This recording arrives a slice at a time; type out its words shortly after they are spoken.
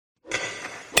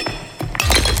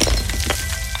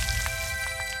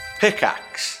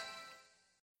Pickaxe.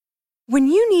 When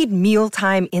you need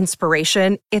mealtime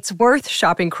inspiration, it's worth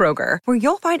shopping Kroger, where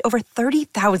you'll find over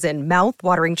 30,000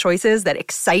 mouth-watering choices that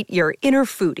excite your inner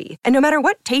foodie. And no matter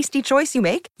what tasty choice you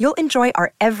make, you'll enjoy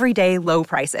our everyday low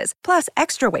prices, plus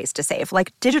extra ways to save,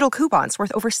 like digital coupons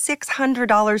worth over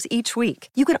 $600 each week.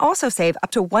 You can also save up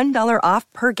to $1 off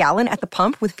per gallon at the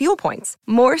pump with fuel points.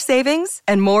 More savings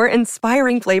and more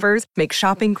inspiring flavors make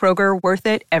shopping Kroger worth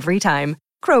it every time.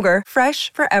 Kroger,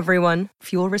 fresh for everyone.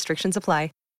 Fuel restrictions apply.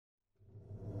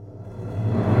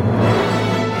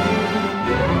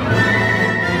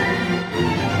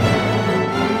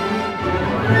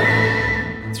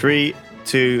 3,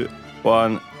 2,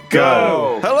 1,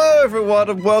 go! Hello,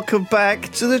 everyone, and welcome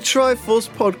back to the Triforce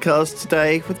podcast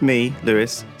today with me,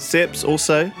 Lewis. Sips,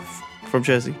 also from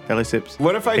Jersey. Hello, Sips.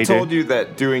 What if I told you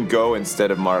that doing go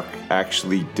instead of Mark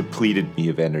actually depleted me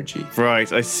of energy? Right,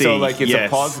 I see. So, like, it's a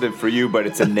positive for you, but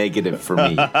it's a negative for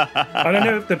me. I don't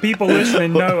know if the people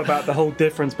listening know about the whole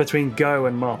difference between go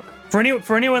and Mark. For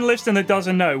anyone listening that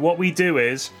doesn't know, what we do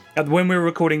is, when we're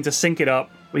recording to sync it up,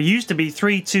 we used to be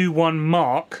 3, 2, 1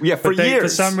 Mark. Yeah, for years. For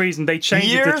some reason, they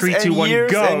changed it to 3, 2, 1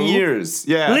 go. And years,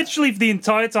 yeah. Literally, for the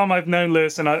entire time I've known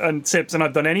Lewis and Sips, and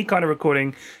I've done any kind of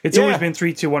recording, it's always been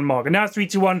 3, 2, 1 Mark. And now it's 3,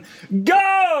 2, 1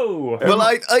 go! Well,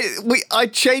 I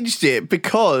changed it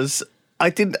because a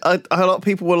lot of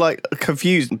people were like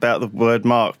confused about the word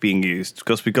Mark being used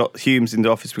because we got Humes in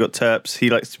the office, we got Terps. He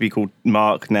likes to be called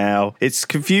Mark now. It's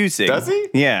confusing. Does he?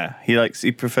 Yeah,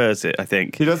 he prefers it. I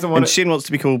think he doesn't want. And Shin wants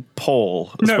to be called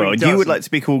Paul as well. And you would like to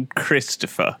be called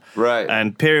Christopher, right?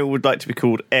 And Pyriel would like to be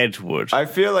called Edward. I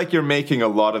feel like you're making a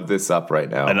lot of this up right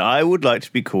now. And I would like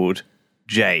to be called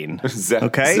Jane.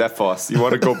 Okay? Zephos. You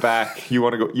want to go back. You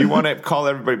want to call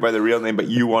everybody by their real name, but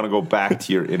you want to go back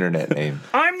to your internet name.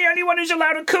 I'm the only one who's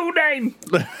allowed a cool name.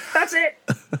 That's it.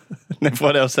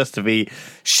 Everyone else has to be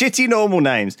shitty normal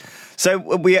names. So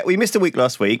we missed a week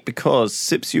last week because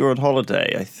Sips, you were on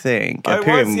holiday, I think. I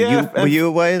was, yeah. Were you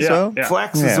away as well? Yeah.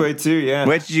 Flax was away too, yeah.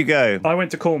 Where did you go? I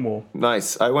went to Cornwall.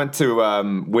 Nice. I went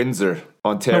to Windsor,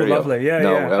 Ontario. Oh,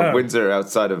 lovely. Windsor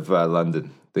outside of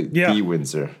London. The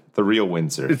Windsor. The real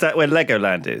Windsor. Is that where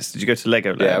Legoland is? Did you go to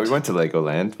Legoland? Yeah, we went to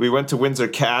Legoland. We went to Windsor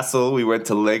Castle. We went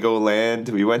to Legoland.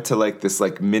 We went to this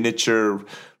miniature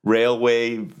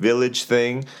railway village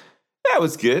thing. Yeah, it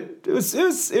was good.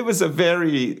 It was a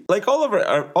very all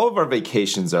of our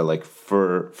vacations are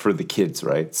for the kids,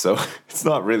 right? So it's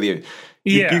not really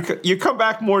you come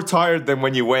back more tired than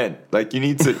when you went.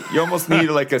 You almost need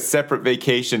a separate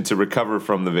vacation to recover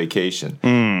from the vacation.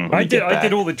 I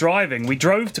did all the driving. We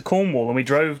drove to Cornwall and we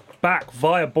drove back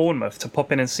via Bournemouth to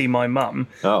pop in and see my mum.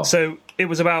 Oh. So it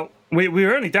was about we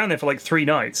were only down there for 3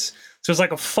 nights. So it was a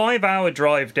 5-hour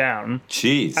drive down.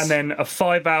 Jeez. And then a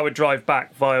 5-hour drive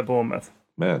back via Bournemouth.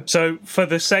 Man. So for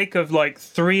the sake of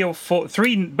 3 or 4,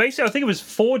 basically I think it was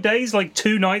 4 days,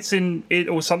 2 nights in it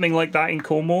or something like that in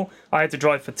Cornwall, I had to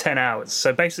drive for 10 hours.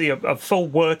 So basically a full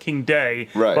working day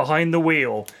behind the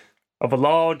wheel of a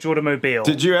large automobile.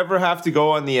 Did you ever have to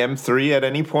go on the M3 at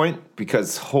any point?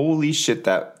 Because holy shit,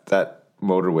 that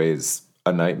motorway is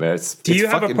a nightmare. Do you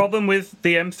have a problem with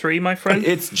the M3, my friend?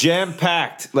 It's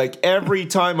jam-packed. Every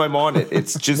time I'm on it,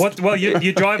 it's just... Well,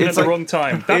 you're driving at the wrong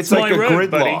time. That's it's my a road,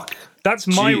 gridlock. buddy. That's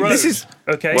my road. This is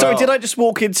okay. So did I just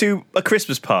walk into a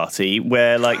Christmas party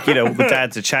where, the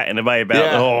dads are chatting away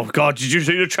about, oh God, did you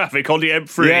see the traffic on the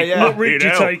M3? Yeah. What route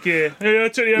did you take here? Yeah, I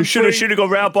took the M3. You should have gone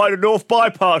round by the North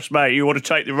Bypass, mate. You want to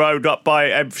take the road up by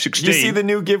M16. Did you see the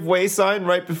new give way sign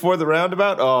right before the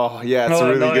roundabout? Oh, yeah, it's a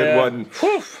really good one.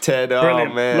 Whew. Ted,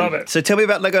 Brilliant. man. Love it. So tell me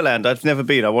about Legoland. I've never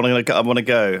been. I want to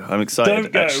go. I'm excited,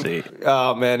 Don't go. actually.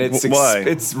 Oh, man, Why?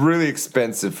 It's really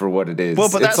expensive for what it is. Well,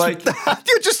 but it's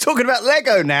you're just talking about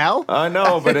Lego now. I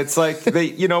know, but it's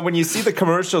when you see the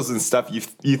commercials and stuff,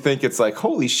 you think it's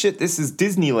holy shit, this is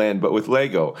Disneyland, but with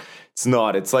Lego. It's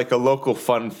not. It's like a local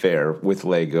fun fair with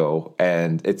Lego,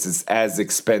 and it's as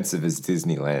expensive as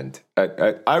Disneyland.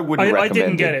 I wouldn't recommend it. I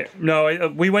didn't get it.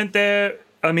 No, we went there.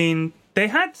 I mean, they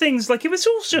had things it was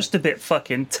all just a bit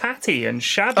fucking tatty and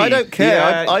shabby. I don't care.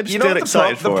 Yeah, I'm still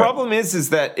excited for it. The problem is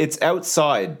that it's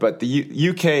outside, but the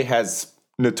UK has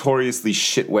notoriously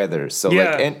shit weather. So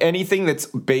anything that's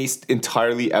based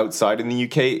entirely outside in the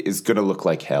UK is going to look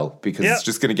like hell because it's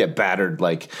just going to get battered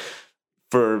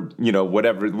for,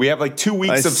 whatever. We have 2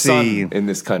 weeks of sun in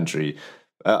this country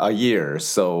a year.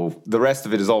 So the rest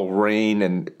of it is all rain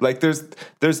and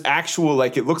there's actual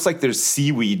it looks like there's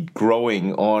seaweed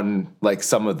growing on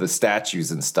some of the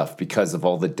statues and stuff because of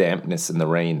all the dampness and the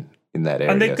rain in that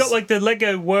area. And they've got the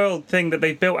Lego World thing that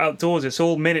they built outdoors. It's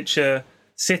all miniature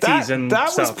cities and that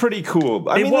stuff. was pretty cool.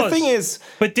 I mean, the thing is...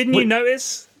 But didn't you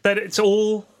notice that it's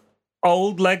all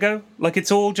old Lego. Like,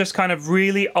 it's all just kind of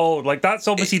really old. Like, that's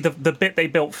obviously the bit they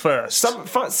built first.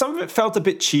 Some of it felt a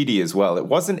bit cheaty as well. It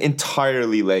wasn't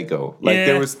entirely Lego. Like,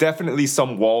 there was definitely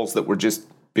some walls that were just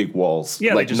big walls.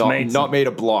 Yeah, like, they just not made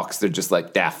of blocks. They're just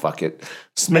like, fuck it.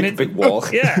 Just make a big wall.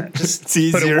 Yeah, just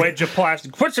put a wedge of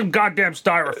plastic. Put some goddamn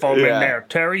styrofoam in there,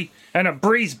 Terry. And a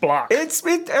breeze block.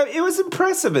 It was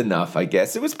impressive enough, I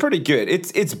guess. It was pretty good.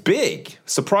 It's big,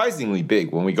 surprisingly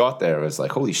big. When we got there, I was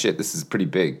like, holy shit, this is pretty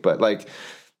big. But like,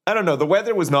 I don't know. The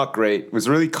weather was not great. It was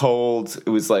really cold. It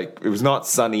was not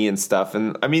sunny and stuff.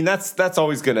 And I mean, that's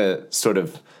always gonna sort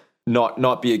of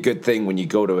not be a good thing when you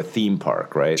go to a theme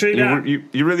park, right? True,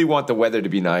 you really want the weather to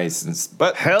be nice,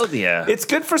 but hell yeah, it's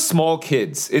good for small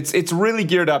kids. It's really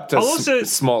geared up to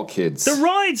small kids. The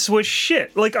rides were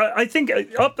shit. Like I think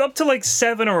up to like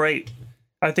 7 or 8,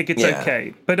 I think it's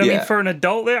okay. But I mean, for an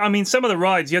adult there, I mean, some of the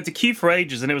rides you had to queue for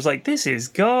ages, and it was like, this is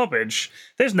garbage.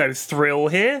 There's no thrill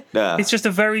here. It's just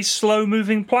a very slow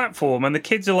moving platform, and the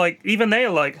kids are like, even they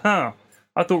are like, huh.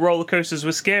 I thought roller coasters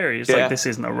were scary. It's like, this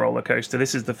isn't a roller coaster.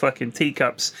 This is the fucking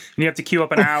teacups. And you have to queue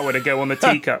up an hour to go on the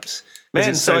teacups.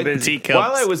 Man, it's so busy.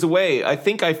 While I was away, I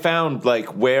think I found like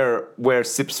where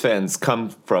Sips fans come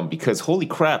from, because holy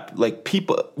crap, like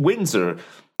people, Windsor,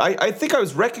 I think I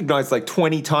was recognized like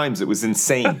 20 times. It was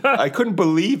insane. I couldn't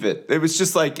believe it. It was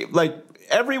just like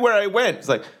everywhere I went, it's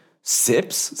like,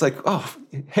 Sips? It's like, oh,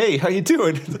 hey, how you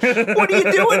doing? What are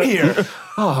you doing here?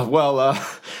 Oh, well,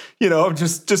 I'm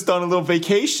just on a little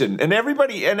vacation. And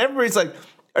everybody's like,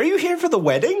 are you here for the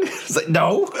wedding? It's like,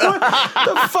 no.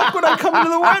 The fuck would I come to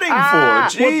the wedding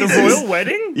for? Jesus. What, the royal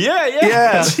wedding?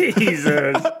 Yeah.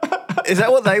 Jesus. Is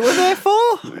that what they were there for?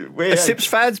 Are Sips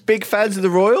fans big fans of the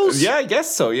Royals? Yeah, I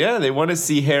guess so. Yeah, they want to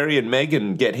see Harry and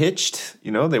Meghan get hitched.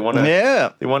 You know, they want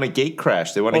to. They want a gate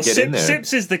crash. They want to get in there.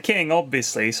 Sips is the king,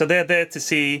 obviously, so they're there to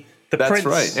see the prince. That's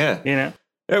right. Yeah. You know.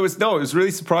 It was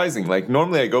really surprising. Like,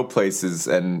 normally I go places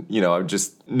and, I'm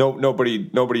just nobody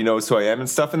knows who I am and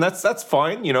stuff, and that's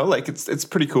fine. Like it's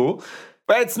pretty cool.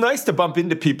 But it's nice to bump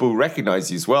into people who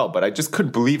recognize you as well. But I just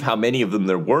couldn't believe how many of them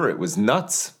there were. It was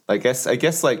nuts. I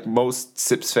guess like most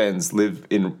Sips fans live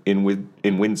in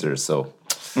Windsor, so.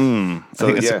 I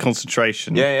think it's a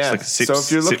concentration. Yeah. It's like a Sips, so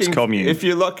if you're Sips commune. If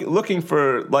you're looking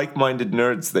for like-minded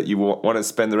nerds that you want to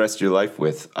spend the rest of your life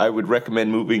with, I would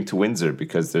recommend moving to Windsor,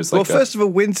 because there's first of all,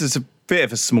 Windsor's a bit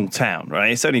of a small town,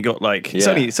 right? It's only got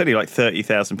it's only like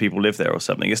 30,000 people live there or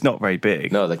something. It's not very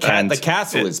big. No, the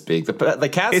castle is big. The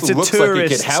castle looks like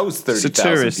it could house 30,000 people. It's a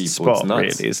tourist spot,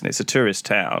 really, isn't it? It's a tourist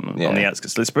town on the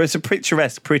outskirts. It's a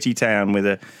picturesque, pretty town with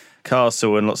a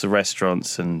castle and lots of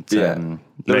restaurants and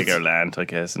Legoland, I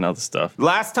guess, and other stuff.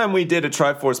 Last time we did a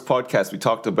Triforce podcast, we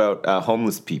talked about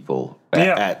homeless people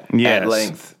at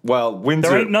length. Well, Windsor...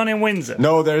 There ain't none in Windsor.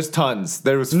 No, there's tons.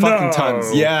 There was fucking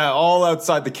tons. Yeah, all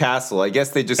outside the castle. I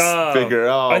guess they just figure,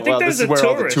 this is where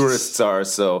all the tourists are,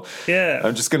 so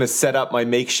I'm just going to set up my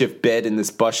makeshift bed in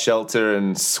this bus shelter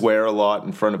and swear a lot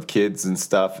in front of kids and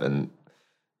stuff, and...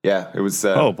 Yeah, it was.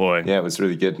 Oh boy! Yeah, it was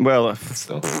really good. Well,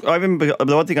 I remember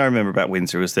the one thing I remember about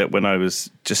Windsor was that when I was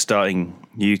just starting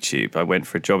YouTube, I went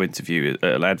for a job interview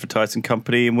at an advertising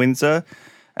company in Windsor,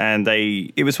 and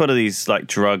it was one of these like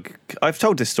drug. I've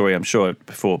told this story, I'm sure,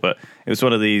 before, but it was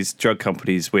one of these drug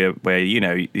companies where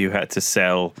you had to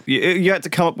sell. You had to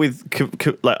come up with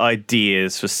like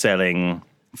ideas for selling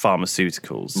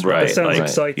pharmaceuticals, right? That sounds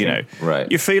exciting. Right?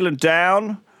 You're feeling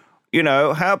down.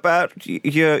 How about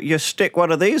you stick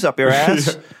one of these up your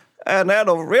ass, and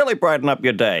that'll really brighten up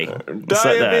your day.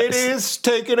 Diabetes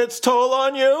taking its toll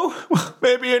on you?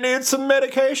 Maybe you need some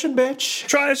medication, bitch.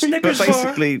 Try a Snickers bar. But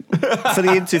basically, for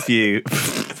the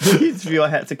interview, I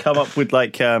had to come up with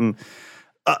like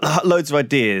loads of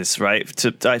ideas, right,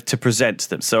 to present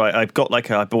them. So I bought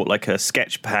like a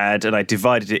sketch pad, and I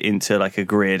divided it into like a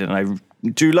grid, and I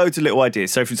drew loads of little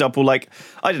ideas. So, for example, like,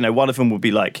 I don't know, one of them would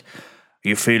be like,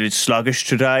 you feeling sluggish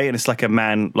today? And it's like a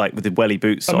man like with the welly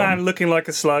boots on. A man looking like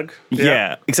a slug.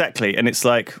 Yeah, exactly. And it's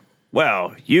like,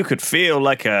 well, you could feel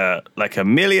like $1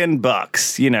 million,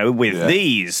 with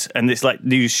these. And it's like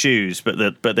new shoes, but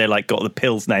they're like got the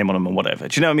Pills name on them and whatever.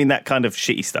 Do you know what I mean? That kind of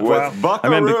shitty stuff. With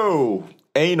Buckaroo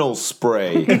anal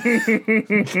spray.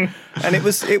 And it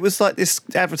was like this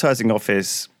advertising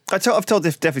office.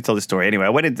 definitely told this story. Anyway, I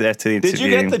went in there to the interview. Did you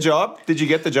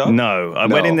get the job? No, I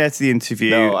went in there to the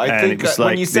interview. No, I think it was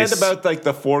when you said about like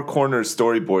the 4 corners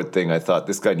storyboard thing, I thought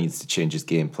this guy needs to change his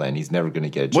game plan. He's never going to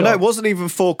get a job. Well, no, it wasn't even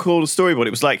 4 corners storyboard.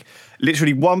 It was like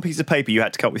literally one piece of paper. You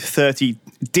had to come up with 30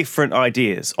 different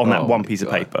ideas on that one piece of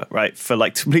paper, right? For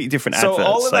like completely different adverts. So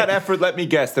all of that effort, let me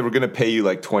guess, they were going to pay you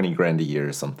like 20 grand a year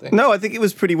or something. No, I think it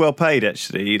was pretty well paid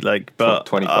actually. Like, but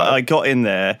 25. I got in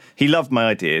there. He loved my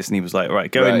ideas, and he was like,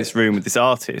 "Right, go in this room with this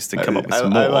artist and come up with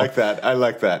some more." I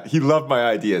like that. He loved my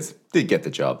ideas. Didn't get the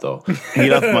job though. He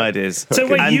loved my ideas. So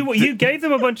wait, you gave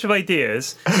them a bunch of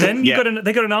ideas, then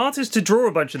they got an artist to draw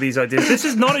a bunch of these ideas. This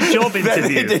is not a job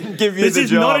interview. They didn't give you this the is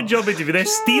job. not a job interview. They're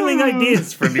stealing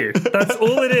ideas from you. That's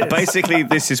all it is. Basically,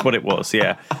 this is what it was.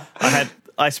 Yeah,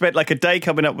 I spent like a day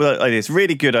coming up with ideas,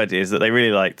 really good ideas that they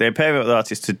really liked. They paired me up with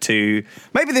artists to do.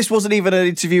 Maybe this wasn't even an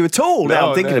interview at all. Now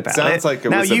I'm thinking about it. Sounds like it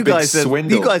now was a big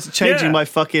swindle. You guys are changing my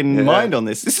fucking mind on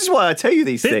this. This is why I tell you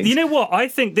these things. You know what? I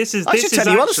think this is. I should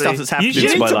tell you other stuff that's happened in my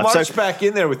life. You need to march back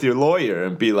in there with your lawyer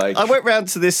and be like. I went round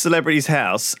to this celebrity's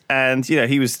house, and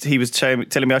he was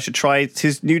telling me I should try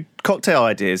his new cocktail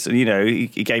ideas, and he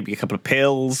gave me a couple of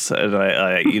pills, and What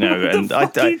are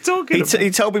you talking about?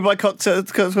 He told me my cocktail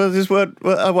was his word.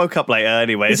 Well, I woke up later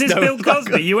anyway. Is this Bill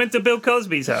Cosby? You went to Bill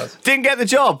Cosby's house. Didn't get the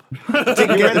job.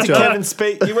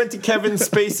 You went to Kevin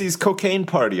Spacey's cocaine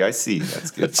party. I see.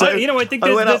 That's good. So, I think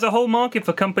there's a whole market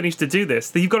for companies to do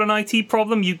this. You've got an IT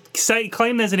problem. You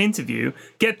claim there's an interview,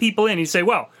 get people in. You say,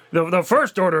 well, the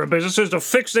first order of business is to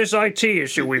fix this IT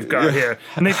issue we've got here.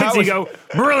 And they fix it, you go,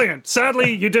 brilliant.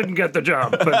 Sadly, you didn't get the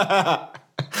job. But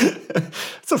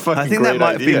it's a fucking I think that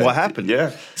might have been what happened.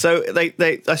 Yeah. So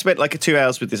I spent like 2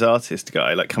 hours with this artist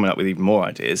guy, like coming up with even more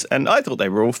ideas, and I thought they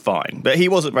were all fine, but he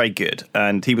wasn't very good,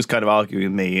 and he was kind of arguing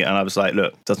with me, and I was like,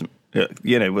 look,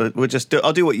 we'll just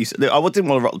I'll do what you said. I didn't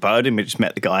want to rock the boat. I didn't just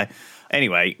met the guy.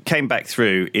 Anyway, came back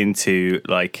through into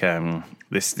like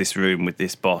this room with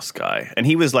this boss guy, and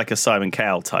he was like a Simon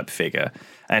Cowell type figure,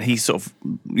 and he sort of,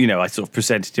 I sort of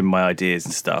presented him my ideas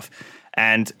and stuff,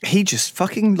 and he just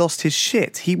fucking lost his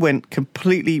shit. He went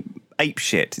completely ape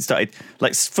shit. He started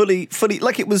like fully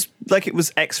like it was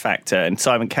X Factor, and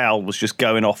Simon Cowell was just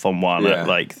going off on one at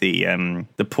like the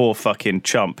poor fucking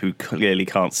chump who clearly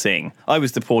can't sing. I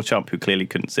was the poor chump who clearly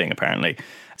couldn't sing apparently.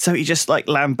 So he just like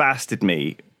lambasted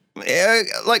me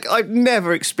like I've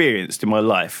never experienced in my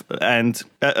life. And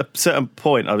at a certain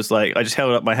point I was like, I just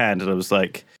held up my hand and I was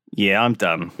like, yeah, I'm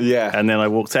done. Yeah. And then I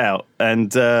walked out,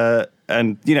 and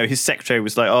his secretary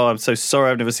was like, oh, I'm so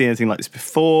sorry, I've never seen anything like this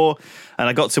before. And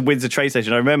I got to Windsor train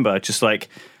station. I remember just like,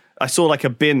 I saw like a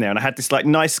bin there, and I had this like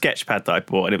nice sketch pad that I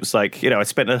bought, and it was like, I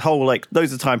spent a whole like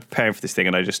loads of time preparing for this thing,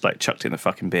 and I just like chucked it in the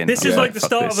fucking bin. This is like the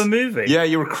start of a movie. Yeah,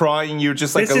 you were crying. You were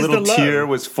just like a little tear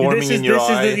was forming in your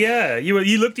eye.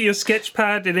 You looked at your sketch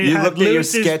pad, and it had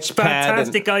Lewis's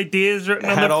fantastic ideas written on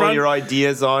the front. Had all your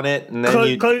ideas on it, and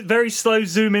then very slow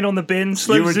zoom in on the bin.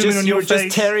 Slow zoom in on your face. You were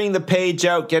just tearing the page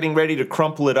out, getting ready to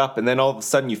crumple it up, and then all of a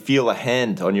sudden you feel a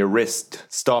hand on your wrist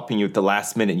stopping you at the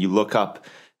last minute. You look up.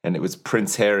 And it was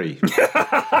Prince Harry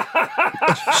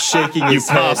shaking his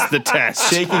head. The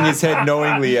test. Shaking his head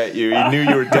knowingly at you. He knew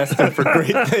you were destined for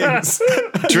great things.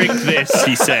 Drink this,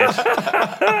 he said.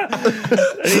 And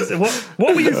he said,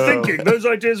 what were you thinking? Those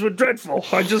ideas were dreadful.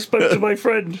 I just spoke to my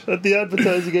friend at the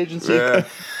advertising agency. Yeah.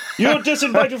 You're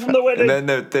disinvited from the wedding. And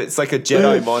then it's like a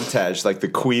Jedi montage, like the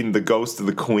Queen, the ghost of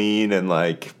the Queen, and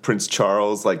like Prince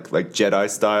Charles, like Jedi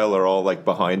style, are all like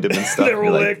behind him and stuff. They're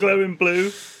all there glowing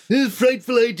blue. These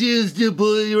frightful ideas, dear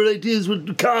boy. Your ideas were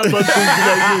cardboard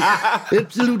ideas.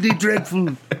 Absolutely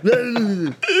dreadful.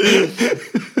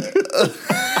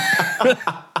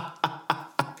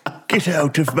 Get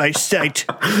out of my sight.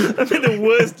 That'd be the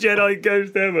worst Jedi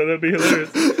ghost ever. That'd be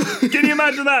hilarious. Can you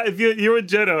imagine that? If you're a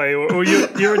Jedi or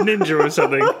you're a ninja or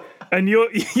something, and your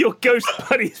ghost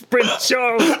buddy is Prince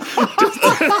Charles.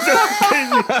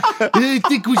 I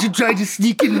think we should try to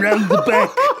sneak in around the back.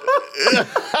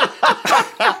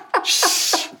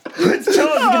 Shh. Prince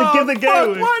Charles, you're going to give the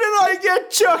go. Why did I get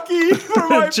Chucky for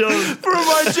my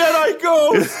Jedi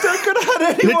ghost? I could have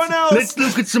had anyone else. Let's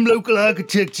look at some local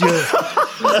architecture. Prince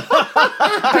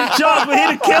Charles, we're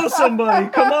here to kill somebody.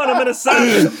 Come on, I'm an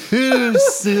assassin.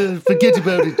 Forget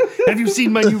about it. Have you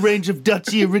seen my new range of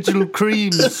Dutchy original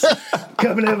creams?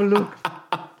 Come and have a look.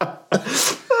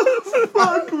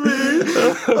 Fuck me.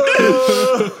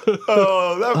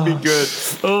 Oh, that would be good.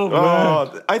 Oh,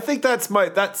 man. I think that's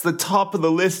the top of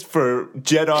the list for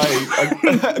Jedi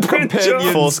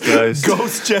companions. Force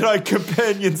ghost Jedi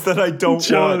companions that I don't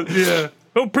want. Yeah.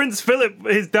 Oh, Prince Philip,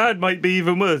 his dad might be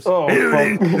even worse. Oh,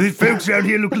 these folks around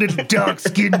here look a little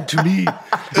dark-skinned to me.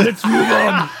 Let's move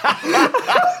on.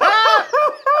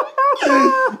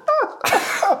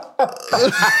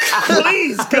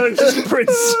 Please go to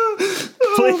Prince.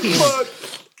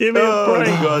 Please. Give me a break.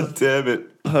 God damn it.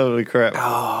 Holy crap.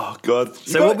 Oh, God.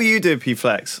 So what were you doing,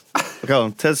 P-Flex? Go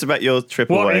on, tell us about your trip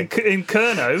away. In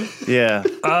Kerno? Yeah.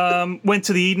 Went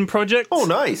to the Eden Project. Oh,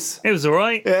 nice. It was all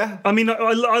right. Yeah. I mean,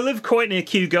 I live quite near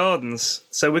Kew Gardens,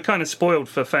 so we're kind of spoiled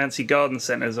for fancy garden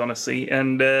centres, honestly.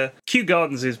 And Kew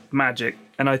Gardens is magic.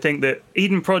 And I think that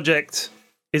Eden Project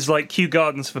is like Kew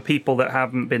Gardens for people that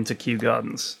haven't been to Kew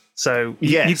Gardens. So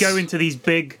you go into these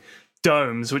big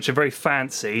domes, which are very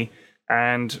fancy.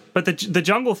 But the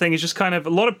jungle thing is just kind of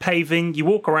a lot of paving. You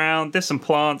walk around, there's some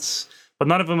plants, but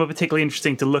none of them are particularly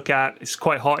interesting to look at. It's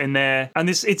quite hot in there. And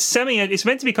it's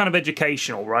meant to be kind of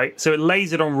educational, right? So it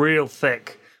lays it on real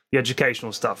thick, the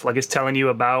educational stuff. Like it's telling you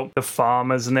about the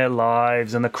farmers and their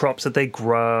lives and the crops that they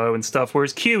grow and stuff.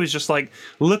 Whereas Kew is just like,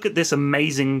 look at this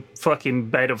amazing fucking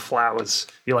bed of flowers.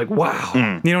 You're like, wow.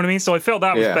 You know what I mean? So I felt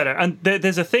that was better. And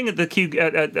there's a thing at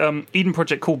the Eden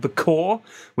Project called the Core,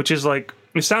 which is like,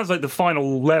 it sounds like the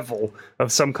final level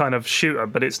of some kind of shooter,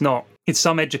 but it's not. It's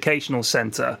some educational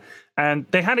center. And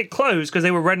they had it closed because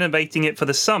they were renovating it for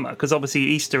the summer. Because obviously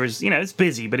Easter is, it's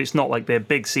busy, but it's not like their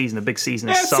big season. The big season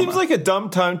is summer. It seems like a dumb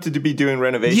time to be doing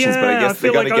renovations, but I guess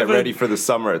they got to get ready for the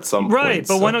summer at some point. Right,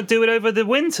 but why not do it over the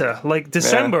winter, like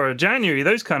December or January,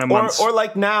 those kind of months? Or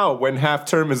like now, when half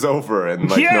term is over and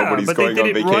nobody's going on vacation. But they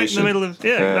did it right in the middle of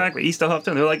exactly Easter half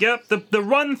term. They were like, "Yep, the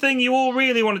one thing you all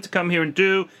really wanted to come here and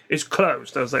do is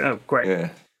closed." I was like, "Oh, great." Yeah.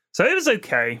 So it was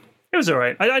okay. It was all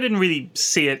right. I didn't really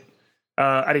see it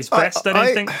at its best. I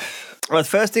don't think. Well, the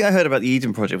first thing I heard about the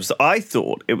Eden Project was that I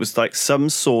thought it was like some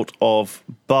sort of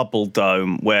bubble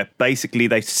dome where basically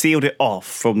they sealed it off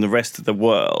from the rest of the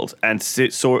world. And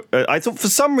I thought, for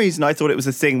some reason, I thought it was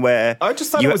a thing where... I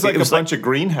just thought it was like a bunch of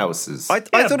greenhouses. I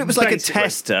thought it was like basically a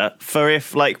tester for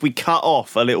if like we cut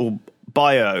off a little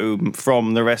biome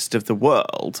from the rest of the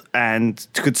world and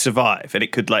could survive and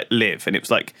it could like live. And it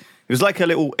was like a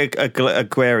little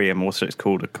aquarium, or so it's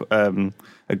called,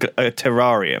 a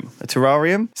terrarium. A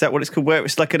terrarium? Is that what it's called? Where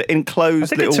it's like an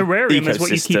enclosed little ecosystem. I think a terrarium is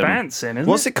what you keep ants in, isn't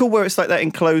What's it called? Where it's like that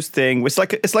enclosed thing? It's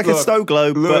like a snow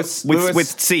globe, Lewis, but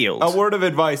with seals. A word of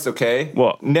advice, okay?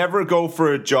 What? Never go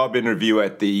for a job interview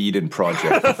at the Eden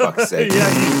Project, for fuck's sake.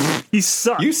 Yeah, you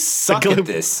suck. You suck at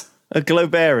this. A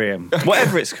globarium.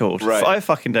 Whatever it's called. Right. I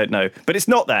fucking don't know. But it's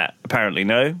not that, apparently,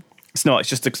 no? It's not. It's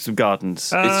just some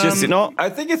gardens. It's just not. I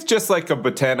think it's just like a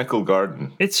botanical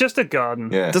garden. It's just a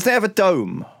garden. Yeah. Doesn't it have a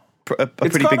dome? A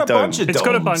pretty big dome. It's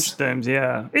got a bunch of domes.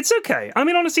 Yeah, it's okay. I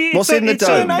mean, honestly, what's in the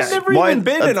dome? I've never even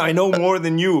been, and I know more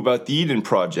than you about the Eden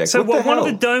Project. So one of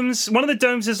the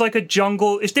domes is like a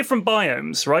jungle. It's different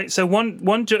biomes, right? So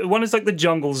one is like the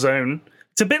jungle zone.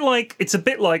 It's a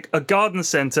bit like a garden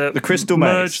center, the Crystal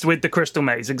merged Maze. with the Crystal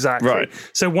Maze, exactly. Right.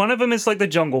 So one of them is like the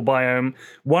jungle biome.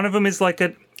 One of them is like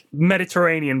a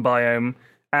Mediterranean biome.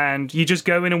 And you just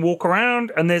go in and walk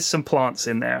around, and there's some plants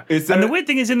in there. And the weird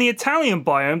thing is, in the Italian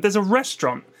biome, there's a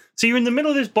restaurant. So you're in the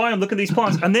middle of this biome, look at these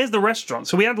plants, and there's the restaurant.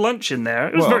 So we had lunch in there.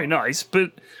 It was very nice,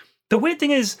 but the weird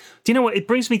thing is, do you know what? It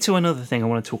brings me to another thing I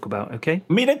want to talk about, okay?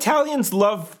 I mean, Italians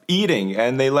love eating,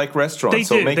 and they like restaurants,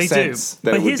 so it makes sense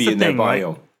that it would be in their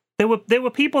biome. Right? There were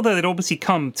people that had obviously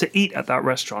come to eat at that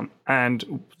restaurant,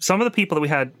 and some of the people that we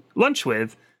had lunch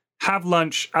with have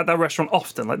lunch at that restaurant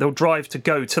often. Like, they'll drive to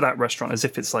go to that restaurant as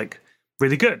if it's, like,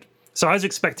 really good. So I was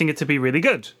expecting it to be really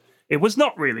good. It was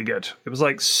not really good. It was,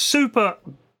 like, super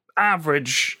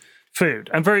average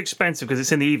food and very expensive because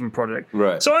it's in the Eden Project.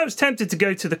 Right. So I was tempted to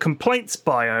go to the complaints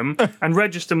biome and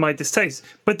register my distaste,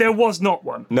 but there was not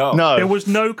one. No. There was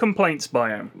no complaints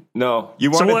biome. No.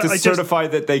 You wanted to certify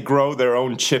that they grow their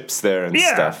own chips there and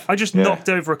stuff. I just knocked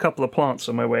over a couple of plants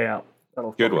on my way out.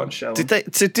 Good one. Did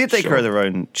they grow their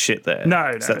own shit there?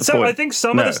 No. So I think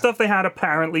some of the stuff they had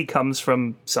apparently comes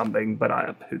from something, but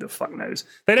who the fuck knows?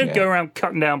 They don't go around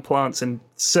cutting down plants and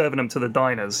serving them to the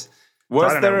diners.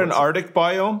 Was there an Arctic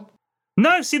biome?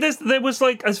 No, see, there was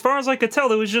like, as far as I could tell,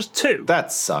 there was just two.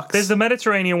 That sucks. There's the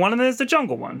Mediterranean one and there's the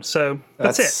jungle one. So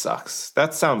that's it.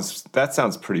 That sucks. That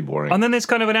sounds pretty boring. And then there's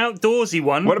kind of an outdoorsy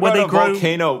one. What about a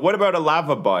volcano? What about a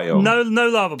lava biome? No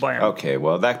lava biome. Okay,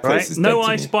 well that place is no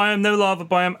ice biome, no lava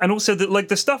biome, and also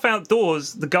the stuff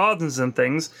outdoors, the gardens and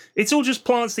things. It's all just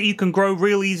plants that you can grow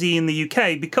real easy in the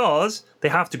UK because they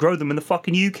have to grow them in the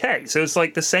fucking UK. So it's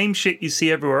like the same shit you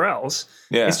see everywhere else.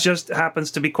 Yeah. It just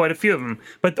happens to be quite a few of them.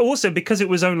 But also, because it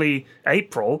was only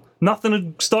April, nothing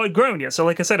had started growing yet. So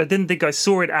like I said, I didn't think I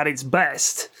saw it at its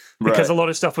best. because a lot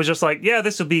of stuff was just like, yeah,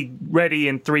 this will be ready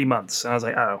in 3 months. And I was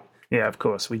like, oh, yeah, of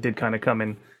course. We did kind of come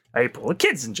in April. The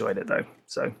kids enjoyed it, though.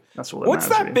 So that's all that What's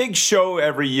matters, that big show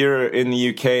every year in the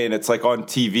UK, and it's like on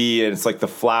TV, and it's like the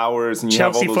flowers, and you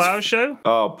Chelsea have all those Flower Show?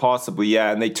 Oh, possibly,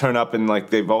 yeah. And they turn up, and like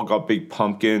they've all got big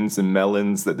pumpkins and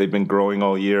melons that they've been growing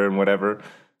all year and whatever.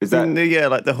 Is that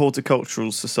like the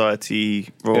Horticultural Society,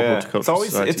 Royal Horticultural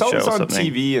Society it's always show on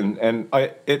TV, and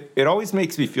it always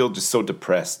makes me feel just so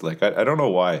depressed. Like I don't know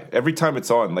why. Every time it's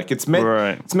on, like it's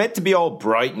meant to be all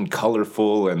bright and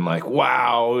colorful and like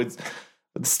wow,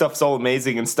 the stuff's all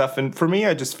amazing and stuff. And for me,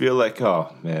 I just feel like,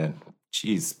 oh man,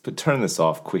 geez, but turn this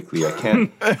off quickly. I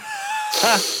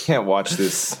can't watch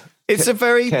this. It's a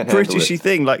very Britishy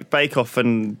thing, like Bake Off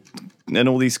and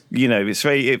all these,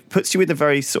 it puts you in a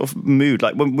very sort of mood.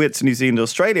 Like when we went to New Zealand,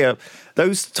 Australia,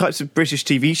 those types of British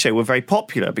TV show were very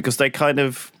popular because they kind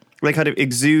of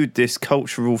exude this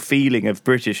cultural feeling of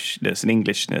Britishness and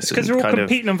Englishness. Because they're all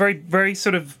competing on very, very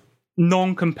sort of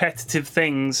non-competitive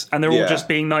things, and they're all just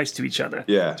being nice to each other.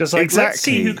 Yeah, just like let's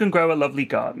see who can grow a lovely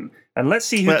garden, and let's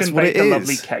see who can bake a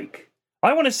lovely cake.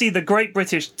 I want to see the Great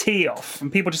British Tea Off,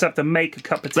 and people just have to make a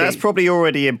cup of tea. That's probably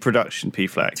already in production,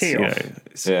 P-Flax. Tea Off.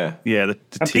 The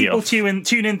and Tea people Off.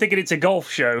 tune in thinking it's a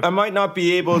golf show. I might not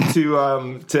be able to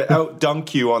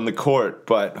out-dunk you on the court,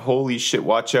 but holy shit,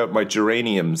 watch out, my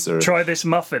geraniums are... Try this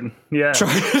muffin, yeah.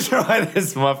 Try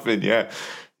this muffin, yeah.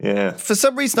 Yeah. For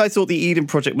some reason, I thought the Eden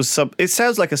Project was it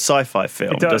sounds like a sci-fi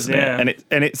film, doesn't it?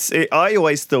 And I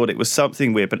always thought it was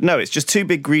something weird, but no, it's just two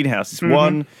big greenhouses. Mm-hmm.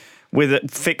 One with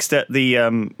it fixed at the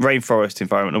rainforest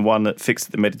environment and one that fixed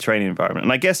at the Mediterranean environment.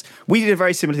 And I guess we did a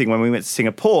very similar thing when we went to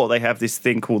Singapore. They have this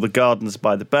thing called the Gardens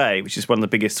by the Bay, which is one of the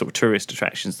biggest sort of tourist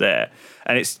attractions there.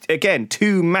 And it's, again,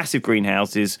 two massive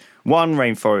greenhouses, one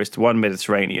rainforest, one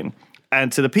Mediterranean. And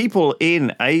to the people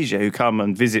in Asia who come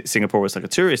and visit Singapore as like a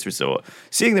tourist resort,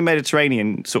 seeing the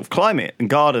Mediterranean sort of climate and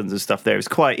gardens and stuff there is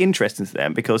quite interesting to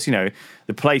them because, the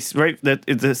place,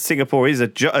 the Singapore is a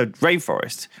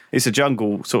rainforest. It's a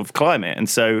jungle sort of climate. And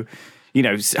so,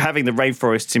 having the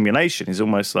rainforest simulation is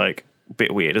almost like a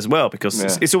bit weird as well because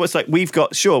it's almost like you've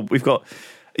got a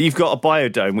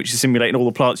biodome which is simulating all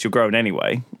the plants you're growing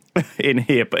anyway. In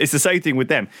here, but it's the same thing with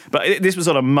them. But this was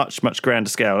on a much, much grander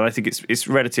scale, and I think it's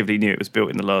relatively new. It was built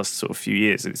in the last sort of few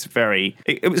years. It's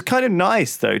it was kind of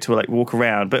nice though to like walk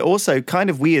around, but also kind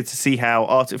of weird to see how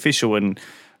artificial and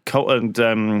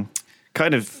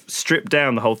kind of stripped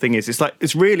down the whole thing is. It's like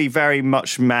it's really very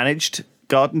much managed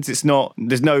gardens. It's not.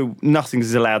 Nothing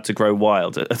is allowed to grow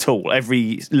wild at all.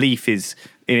 Every leaf is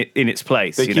in its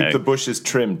place. They keep the bushes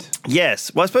trimmed.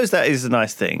 Yes. Well, I suppose that is a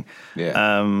nice thing.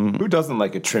 Yeah. Who doesn't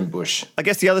like a trimmed bush? I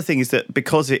guess the other thing is that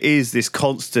because it is this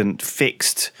constant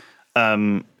fixed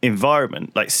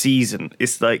environment, like season,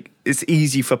 it's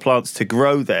easy for plants to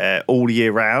grow there all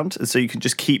year round. And so you can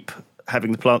just keep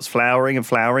having the plants flowering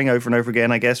over and over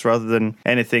again, I guess, rather than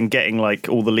anything getting like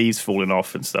all the leaves falling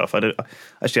off and stuff. I don't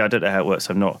know how it works.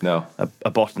 I'm not a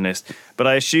botanist, but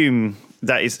I assume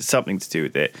that is something to do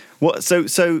with it. What? So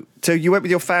you went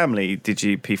with your family, did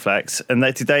you, P-Flax? And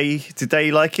did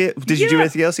they like it? Did you do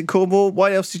anything else in Cornwall? Why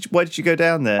did you go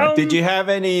down there? Did you have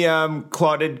any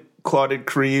clotted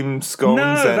cream scones?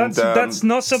 No, that's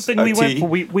not something we went for.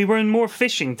 We were in more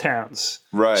fishing towns.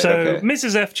 Right. So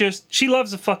Mrs. F she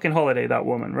loves a fucking holiday, that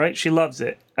woman, right? She loves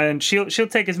it. And she'll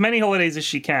take as many holidays as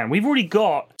she can. We've already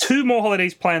got 2 more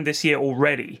holidays planned this year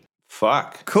already.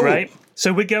 Fuck. Cool. Right?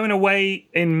 So we're going away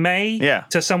in May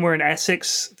to somewhere in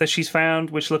Essex that she's found,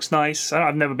 which looks nice.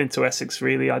 I've never been to Essex,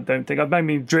 really. I don't think. I've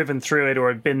maybe driven through it or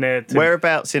I've been there.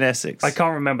 Whereabouts in Essex? I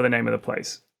can't remember the name of the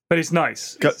place. But it's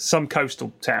nice. Some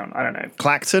coastal town. I don't know.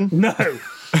 Clacton? No.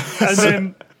 As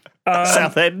in...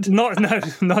 Southend?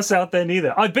 Not Southend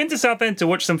either. I've been to Southend to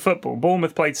watch some football.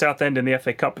 Bournemouth played Southend in the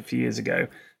FA Cup a few years ago.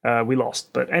 We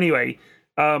lost. But anyway,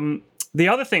 the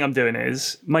other thing I'm doing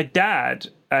is my dad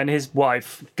and his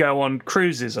wife go on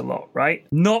cruises a lot, right?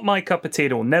 Not my cup of tea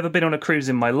at all. Never been on a cruise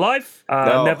in my life.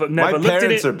 Never my looked at it.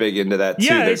 parents are big into that too.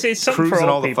 Yeah, it's something cruising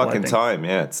for all the people, fucking time.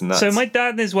 Yeah, it's nuts. So my dad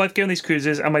and his wife go on these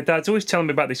cruises, and my dad's always telling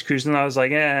me about these cruises, and I was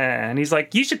like, and he's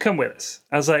like, you should come with us.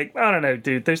 I was like, I don't know,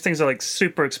 dude. Those things are like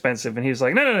super expensive, and he was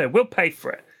like, no, we'll pay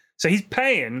for it. So he's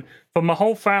paying for my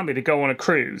whole family to go on a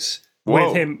cruise.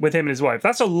 With him and his wife.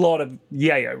 That's a lot of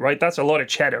yayo, right? That's a lot of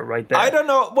cheddar right there. I don't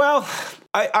know. Well,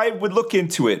 I would look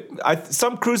into it.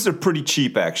 Some cruises are pretty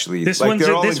cheap, actually. This one's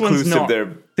not.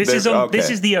 This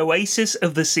is the Oasis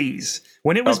of the Seas.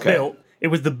 When it was built, it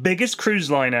was the biggest cruise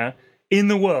liner in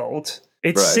the world.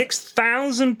 It's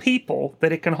 6,000 people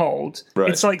that it can hold.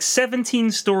 Right. It's like 17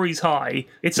 stories high.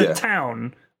 It's a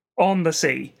town on the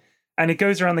sea, and it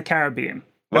goes around the Caribbean.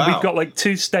 And we've got like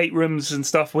 2 staterooms and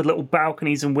stuff with little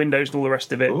balconies and windows and all the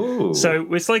rest of it. Ooh. So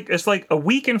it's like a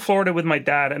week in Florida with my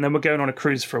dad, and then we're going on a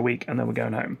cruise for a week, and then we're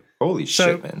going home. Holy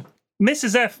shit, man.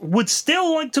 Mrs. F would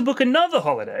still like to book another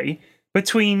holiday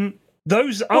between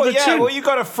those other 2. Well, you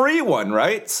got a free one,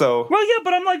 right? So. Well, yeah,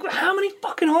 but I'm like, how many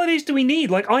fucking holidays do we need?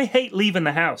 Like, I hate leaving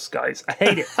the house, guys. I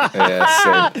hate it.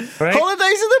 Yeah, same. Right?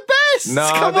 Holidays are the best.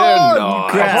 No, Come they're on,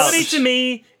 not. A holiday to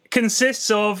me consists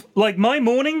of like my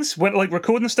mornings when like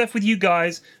recording stuff with you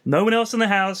guys, no one else in the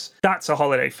house. That's a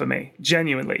holiday for me,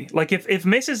 genuinely. Like if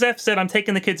Mrs. F said I'm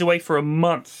taking the kids away for a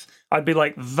month, I'd be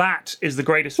like, that is the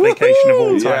greatest vacation of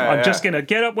all time. Yeah, I'm just gonna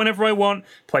get up whenever I want,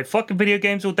 play fucking video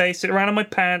games all day, sit around in my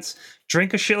pants,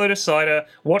 drink a shitload of cider,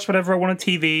 watch whatever I want on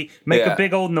TV, make a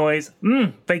big old noise.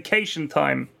 Vacation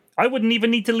time. I wouldn't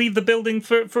even need to leave the building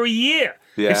for a year.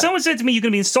 Yeah. If someone said to me, you're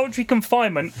going to be in solitary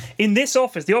confinement in this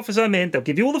office, the office I'm in, they'll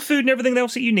give you all the food and everything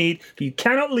else that you need, but you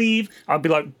cannot leave, I'd be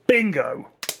like, bingo.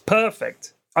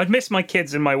 Perfect. I'd miss my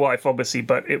kids and my wife, obviously,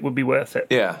 but it would be worth it.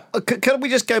 Yeah. Can we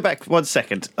just go back 1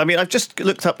 second? I mean, I've just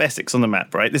looked up Essex on the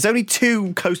map, right? There's only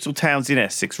 2 coastal towns in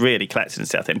Essex, really, Clacton and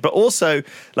Southend. But also,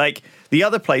 like, the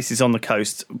other places on the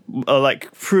coast are, like,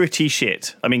 pretty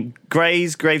shit. I mean,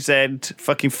 Grays, Gravesend,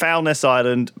 fucking Foulness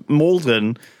Island,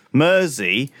 Malden,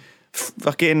 Mersey,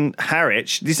 fucking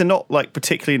Harwich. These are not like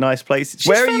particularly nice places.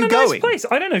 Where are you going? Nice place.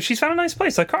 I don't know. She's found a nice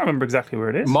place. I can't remember exactly where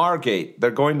it is. Margate. They're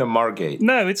going to Margate.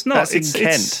 No, it's not. That's it's in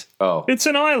Kent. It's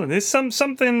an island. It's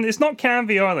something. It's not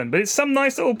Canvey Island, but it's some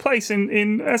nice little place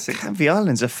in Essex. Canvey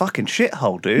Island's a fucking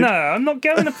shithole, dude. No, I'm not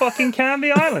going to fucking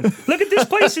Canvey Island. Look at this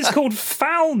place. It's called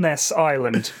Foulness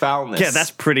Island. Foulness. Yeah, that's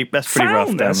pretty rough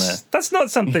down there. That's not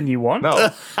something you want.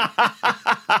 No.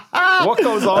 What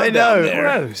goes on I know. down there?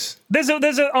 Gross. There's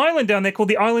an island down there called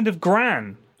the Island of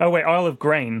Gran. Oh wait, Isle of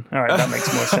Grain. All right, that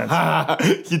makes more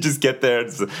sense. You just get there and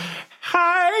it's,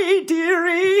 hi,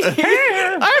 dearie.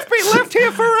 I've been left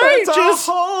here for It's a ages.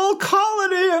 whole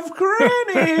colony of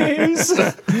grannies.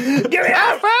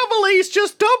 Our families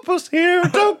just dump us here.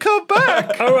 Don't come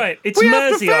back. All right, it's We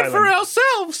Mersey have to fend Island. for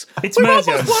ourselves. It's We've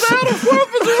Mersey almost Island. run out of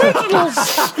Werther's originals.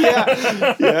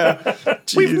 Yeah.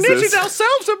 We've Jesus. knitted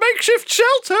ourselves a makeshift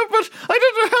shelter, but I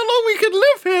don't know how long we can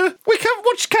live here. We can't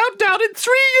watch Countdown in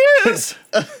 3 years.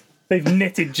 They've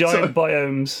knitted giant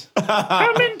biomes.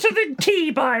 Come into the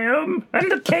tea biome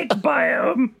and the cake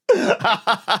biome.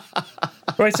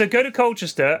 Right, so go to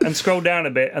Colchester and scroll down a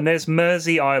bit, and there's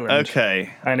Mersey Island.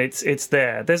 Okay. And it's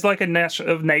there. There's like a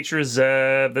nature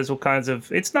reserve. There's all kinds of.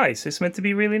 It's nice. It's meant to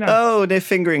be really nice. Oh, they're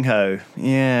fingering hoe.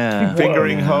 Yeah.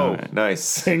 Fingering hoe.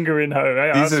 Nice. Finger in hoe.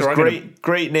 Yeah, These that's are right.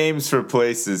 great names for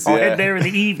places. I'll Yeah. head there in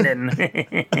the evening.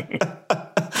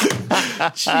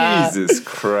 Jesus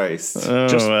Christ.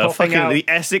 Just popping fucking out. the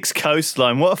Essex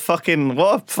coastline. What a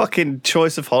fucking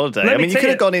choice of holiday. Let I me mean, you tell could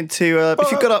you- have gone into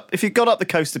if you got up the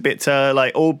coast a bit to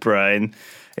like Aldborough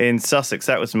in Sussex.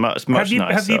 That was much nicer.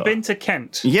 Have you been to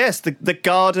Kent? Yes, the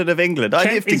Garden of England.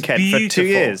 I lived in is Kent for 2 beautiful.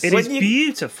 years. It is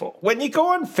beautiful. When you go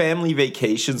on family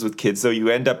vacations with kids, though, you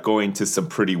end up going to some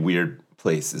pretty weird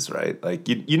places, right? Like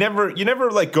you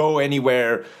never like go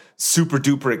anywhere super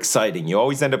duper exciting. You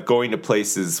always end up going to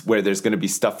places where there's going to be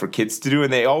stuff for kids to do,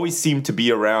 and they always seem to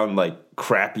be around like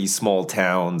crappy small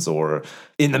towns or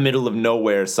in the middle of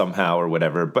nowhere somehow or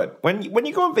whatever. But when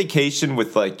you go on vacation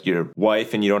with like your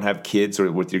wife and you don't have kids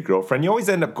or with your girlfriend, you always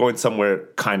end up going somewhere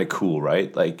kind of cool,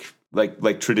 right? Like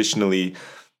traditionally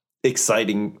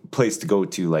exciting place to go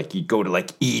to. Like you go to like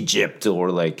Egypt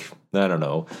or like, I don't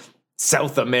know,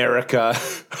 South America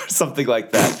or something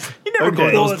like that. You never go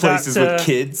to those places with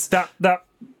kids. That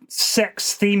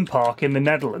sex theme park in the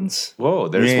Netherlands. Whoa,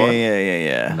 there's one.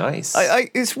 Yeah. Nice.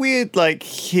 It's weird, like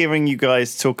hearing you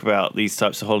guys talk about these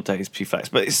types of holidays, P-Flax,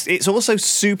 but it's also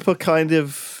super kind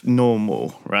of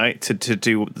normal, right? To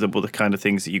do the kind of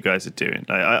things that you guys are doing.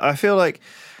 I feel like.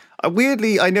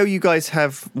 Weirdly, I know you guys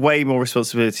have way more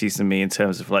responsibilities than me in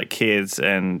terms of like kids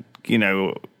and, you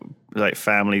know, like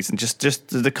families and just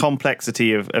the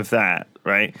complexity of that,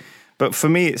 right? But for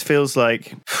me, it feels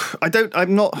like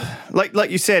I'm not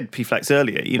like you said, P-Flax,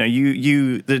 earlier, you know,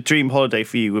 the dream holiday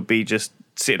for you would be just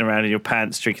sitting around in your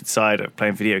pants, drinking cider,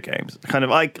 playing video games.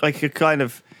 I could kind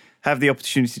of have the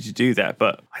opportunity to do that,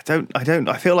 but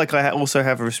I feel like I also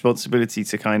have a responsibility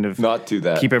to kind of not do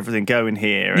that, keep everything going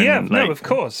here. Yeah, and, no, of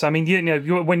course. I mean, you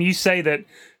know, when you say that,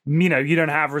 you know, you don't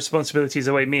have responsibilities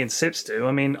the way me and Sips do.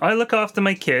 I mean, I look after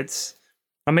my kids.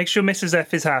 I make sure Mrs.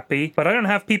 F is happy, but I don't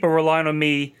have people relying on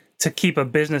me to keep a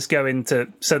business going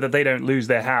so that they don't lose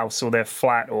their house or their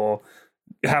flat or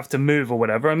have to move or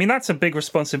whatever. I mean, that's a big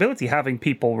responsibility, having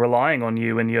people relying on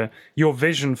you and your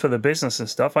vision for the business and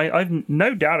stuff. I've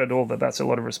no doubt at all that that's a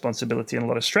lot of responsibility and a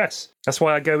lot of stress. That's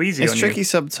why I go easy on you. It's tricky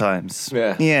sometimes.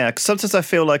 Yeah. 'Cause sometimes I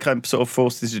feel like I'm sort of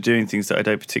forced into doing things that I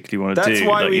don't particularly want to do. That's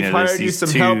why we've hired you some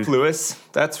help, two... Lewis.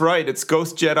 That's right. It's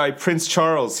Ghost Jedi Prince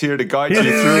Charles here to guide you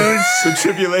through the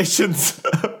tribulations.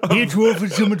 Here to offer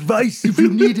some advice if you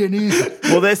need any.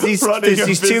 Well, there's these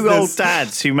business. two old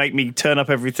dads who make me turn up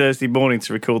every Thursday morning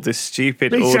to record this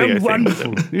stupid They audio sound thing.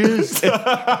 wonderful. Yes.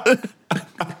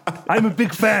 I'm a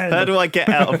big fan. How do I get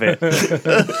out of it?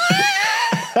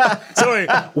 Sorry,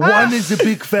 one is a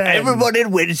big fan. Everyone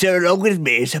in Windsor, along with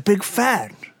me, is a big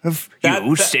fan of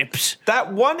you, Sips.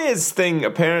 That one is thing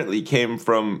apparently came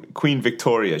from Queen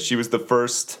Victoria. She was the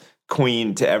first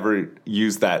queen to ever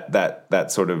use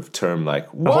that sort of term,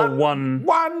 like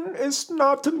one is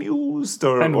not amused,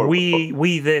 or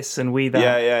we this and we that.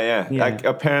 Yeah. That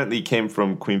apparently came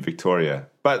from Queen Victoria,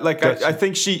 but like I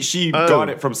think she got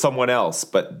it from someone else,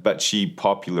 but she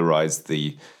popularized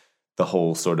the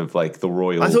whole sort of like the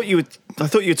royal. I thought you were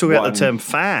talking about the term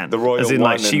fan. The royal, as in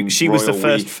like one she was the royal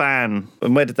first we. fan.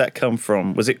 And where did that come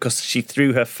from? Was it because she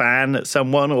threw her fan at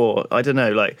someone, or I don't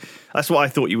know? Like that's what I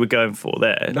thought you were going for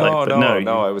there. No. You,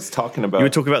 I was talking about. You were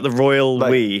talking about the royal like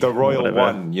we, the royal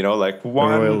one. You know, like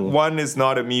one is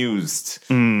not amused.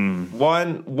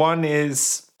 One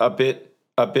is a bit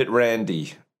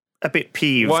randy. A bit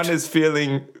peeved. One is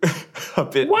feeling a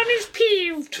bit. One is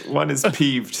peeved. One is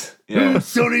peeved. Yeah.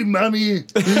 Sorry, Mummy.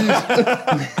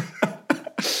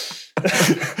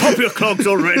 Pop your clogs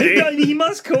already. He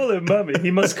must call her mummy. He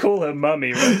must call her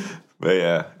mummy, right? But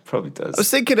yeah, probably does. I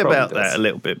was thinking about that a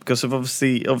little bit because of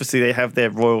obviously they have their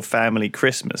royal family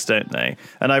Christmas, don't they?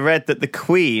 And I read that the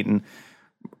Queen,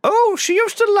 she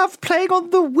used to love playing on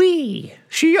the Wii.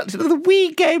 The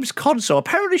Wii games console.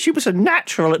 Apparently, she was a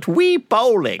natural at Wii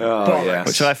bowling. Oh, yes.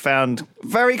 Which I found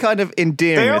very kind of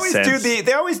endearing. They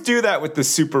always do that with the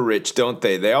super rich, don't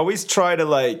they? They always try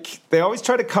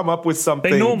to come up with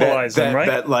something they normalize them, right?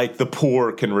 that like the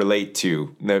poor can relate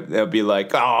to. They'll be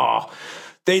like,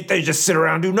 They just sit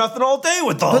around and do nothing all day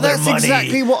with all their money. But that's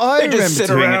exactly what I remember doing at Christmas. They just sit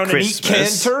around and eat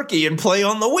canned turkey and play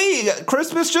on the Wii at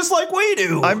Christmas just like we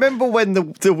do. I remember when the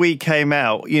Wii came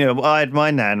out, I had my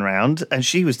nan round and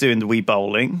she was doing the Wii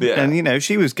bowling. Yeah. And,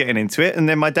 she was getting into it. And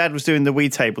then my dad was doing the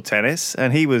Wii table tennis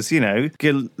and he was,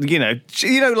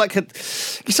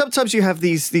 sometimes you have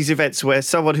these events where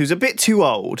someone who's a bit too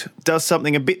old does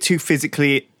something a bit too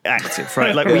physically active,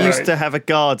 right? Like we used to have a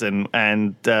garden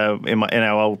and in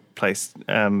our old place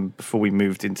before we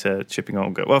moved into Chipping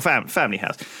Ongar, family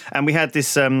house, and we had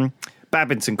this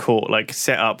badminton court like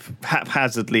set up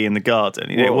haphazardly in the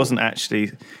garden. It wasn't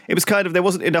actually. It was kind of there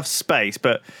wasn't enough space,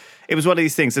 but it was one of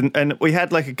these things, and we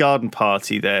had like a garden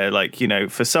party there, like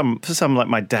for some like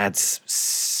my dad's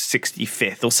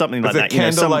 65th or something like that.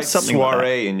 Candlelight something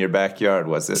soiree like in your backyard,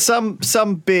 was it?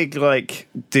 Some big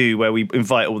do where we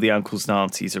invite all the uncles and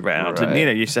aunties around, and you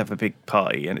used to have a big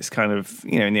party, and it's kind of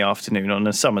in the afternoon on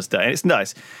a summer's day, and it's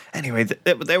nice. Anyway,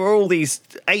 there were all these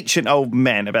ancient old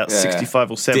men, about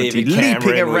 65 or 70, David leaping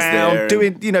Cameron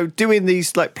around, doing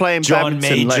these like playing John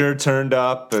badminton. Major turned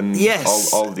up, and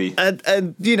all the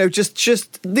and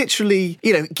just literally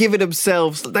giving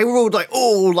themselves. They were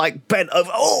all like bent over,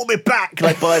 my back,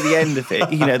 like by the end of it,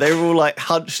 they were all like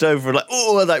hunched over,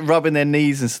 like rubbing their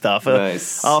knees and stuff.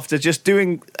 Nice. After just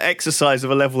doing exercise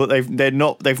of a level that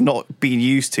they've not been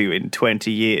used to in 20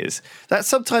 years. That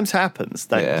sometimes happens.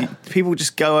 People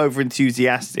just go over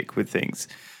enthusiastic with things.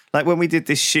 Like when we did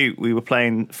this shoot, we were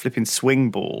playing flipping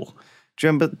swing ball. Do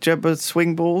you remember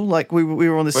swing ball? Like we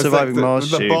were on this Surviving Mars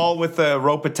shoot. The ball with a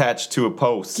rope attached to a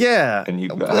post. Yeah. And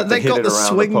they got the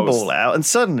swing ball out, and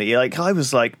suddenly, I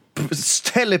was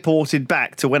teleported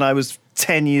back to when I was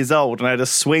 10 years old, and I had a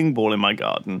swing ball in my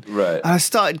garden. Right. And I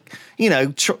started,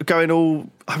 going all.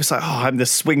 I was like, I'm the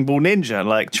swing ball ninja,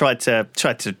 and tried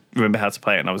to remember how to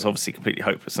play it, and I was obviously completely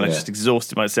hopeless, and I just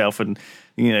exhausted myself and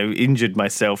injured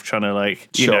myself trying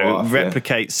to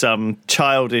replicate some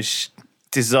childish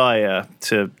desire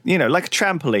to, like a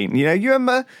trampoline. You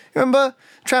remember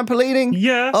trampolining?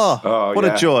 Yeah. Oh, what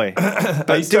a joy.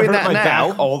 But doing that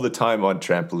now all the time on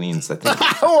trampolines, I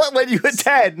think. When you were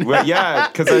 10? Well, yeah,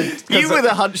 because you were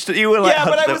the hunched. You were like,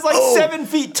 but I was 7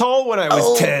 feet tall when I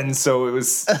was 10, so it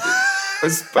was. I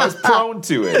was prone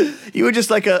to it. You were just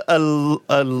like a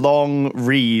long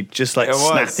reed, just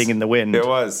snapping in the wind. It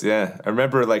was, yeah. I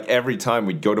remember every time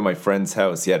we'd go to my friend's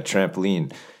house, he had a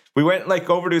trampoline. We went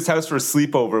over to his house for a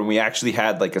sleepover, and we actually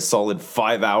had a solid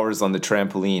 5 hours on the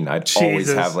trampoline. I'd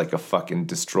always have a fucking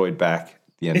destroyed back at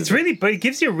the end. But it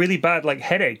gives you a really bad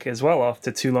headache as well after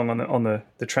too long on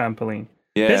the trampoline.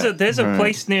 Yeah. There's a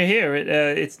place near here.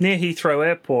 It's near Heathrow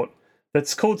Airport.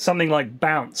 That's called something like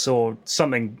Bounce or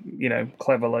something,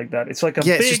 clever like that. It's like a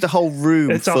it's just a whole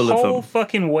room it's full a of whole them.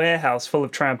 fucking warehouse full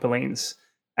of trampolines.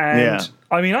 And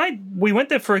we went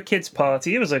there for a kids'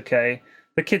 party. It was okay.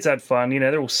 The kids had fun.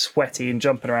 They're all sweaty and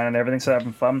jumping around and everything, so they're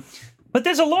having fun. But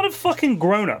there's a lot of fucking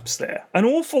grown-ups there. An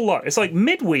awful lot. It's like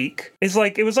midweek. It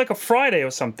was like a Friday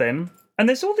or something. And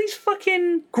there's all these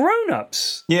fucking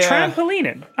grown-ups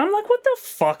trampolining. I'm like, what the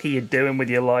fuck are you doing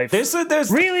with your life? There's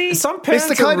really some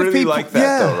parents are really like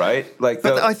that, though, right? But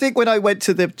I think when I went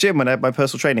to the gym, when I had my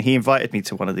personal trainer, he invited me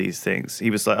to one of these things.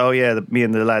 He was like, "Oh yeah, me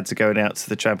and the lads are going out to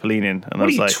the trampolining," and I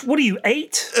was like, "What are you,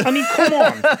 8? I mean, come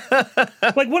on!"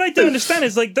 Like, what I don't understand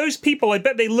is like those people. I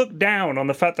bet they look down on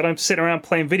the fact that I'm sitting around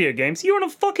playing video games. You're on a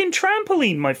fucking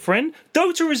trampoline, my friend.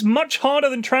 Dota is much harder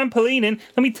than trampolining.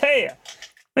 Let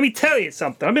me tell you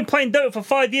something. I've been playing Dota for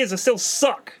 5 years. I still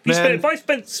suck. If I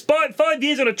spent 5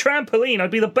 years on a trampoline, I'd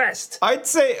be the best. I'd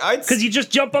say because you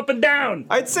just jump up and down.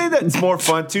 I'd say that's more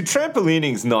fun too.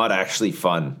 Trampolining's not actually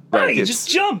fun. Right, you just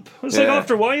jump. It's like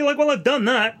after a while, you're like, well, I've done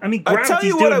that. I mean, gravity's I tell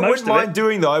you what, I wouldn't mind it.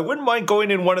 doing though. I wouldn't mind going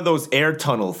in one of those air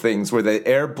tunnel things where the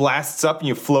air blasts up and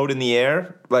you float in the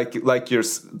air, like you're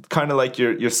kind of like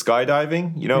you're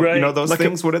skydiving. You know those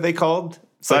things. What are they called?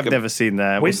 I've never seen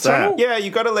that. What's that? Yeah,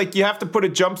 you have to put a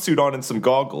jumpsuit on and some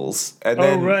goggles, and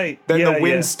then the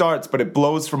wind starts, but it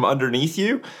blows from underneath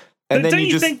you, and then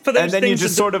you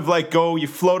just sort of like you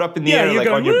float up in the air like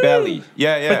on your belly.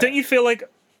 Yeah. But don't you feel like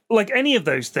any of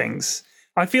those things?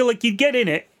 I feel like you'd get in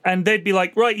it and they'd be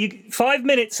like, right, 5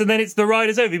 minutes and then the ride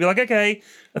is over. You'd be like, okay,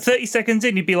 30 seconds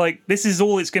in, you'd be like, this is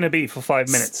all it's going to be for 5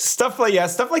 minutes. Stuff like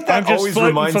that always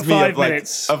reminds me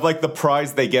of like the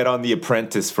prize they get on The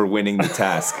Apprentice for winning the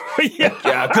task.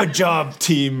 Yeah, good job,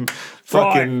 team.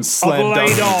 Fucking slam I've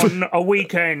laid on a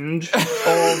weekend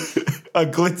of a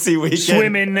glitzy weekend.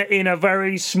 Swimming in a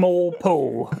very small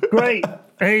pool. Great.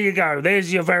 Here you go.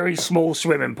 There's your very small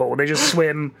swimming pool. They just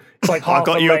swim. It's like half I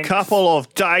got a you length. a couple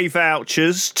of day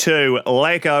vouchers to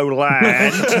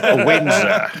Legoland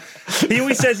Windsor. He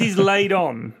always says he's laid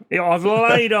on. I've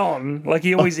laid on. Like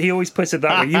he always puts it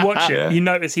that way. You watch it, you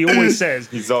notice he always says,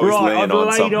 he's always laying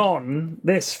on something. On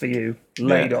this for you.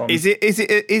 Laid on. Is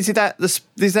that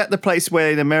the place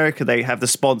where in America they have the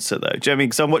sponsor though? Do you know what I mean?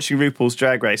 Because I'm watching RuPaul's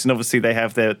Drag Race, and obviously they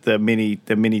have the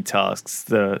mini tasks,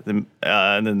 and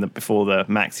then before the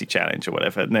maxi challenge or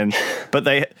whatever, and then but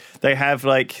they have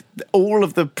like all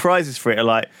of the prizes for it are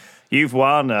like, you've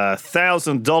won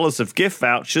 $1,000 of gift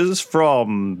vouchers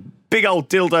from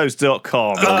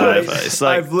BigOldDildos.com. It's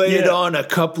like, I've laid on a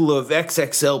couple of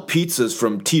XXL pizzas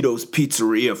from Tito's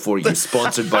Pizzeria for you,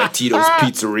 sponsored by Tito's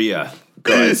Pizzeria.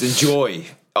 Guys, enjoy.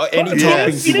 Any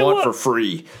toppings you want for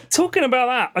free. Talking about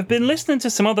that, I've been listening to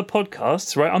some other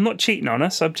podcasts, right? I'm not cheating on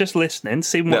us. I'm just listening,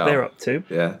 seeing what they're up to.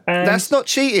 Yeah. And that's not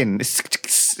cheating. It's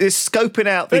scoping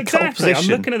out the competition.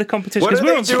 I'm looking at the competition. What are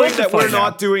we're they on doing Spotify that we're now.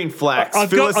 not doing, Flax?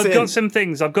 I've got some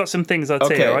things. I'll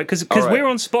tell you, right? Because we're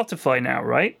on Spotify now,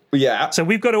 right? Yeah. So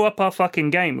we've got to up our fucking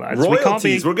game, lads.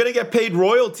 Royalties. We're going to get paid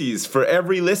royalties for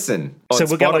every listen on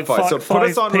Spotify. Get like so put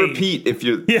us on repeat if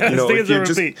you're,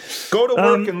 just go to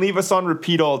work and leave us on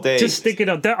repeat all day. Just stick it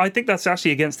up. I think that's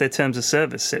actually against their terms of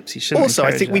service, Sips. You shouldn't. Also,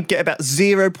 I think we'd get about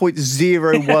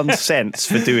 0.01 cents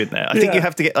for doing that. I think you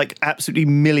have to get like absolutely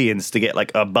millions to get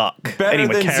like a buck. Better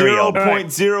anyway, than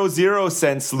 0.00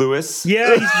 cents, Lewis.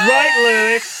 Yeah, he's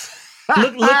right, Lewis.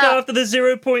 Look after the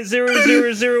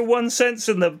 0.0001 cents,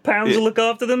 and the pounds will look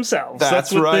after themselves.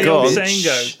 That's what right, the old saying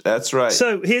goes. That's right.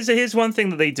 So here's one thing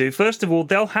that they do. First of all,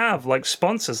 they'll have like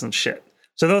sponsors and shit.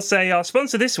 So they'll say our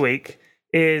sponsor this week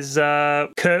is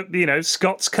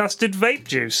Scott's Custard Vape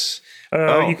Juice.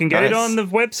 You can get it on the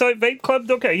website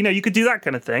vapeclub.co. You could do that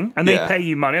kind of thing, and they pay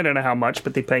you money. I don't know how much,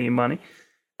 but they pay you money.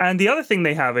 And the other thing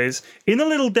they have is, in the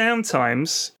little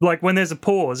downtimes, like when there's a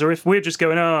pause, or if we're just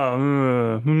going,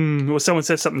 or someone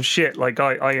says something shit, like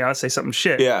I say something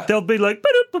shit, they'll be like,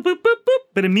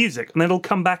 bit of music, and then it'll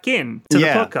come back in to the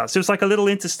podcast. So it's like a little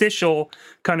interstitial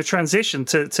kind of transition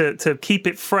to keep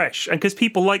it fresh. And because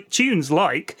people like tunes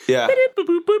like... Yeah.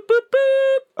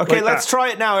 Okay, like let's try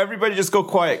it now. Everybody just go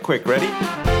quiet, quick. Ready?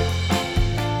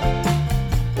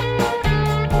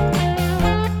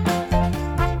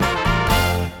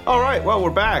 All right, well,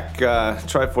 we're back.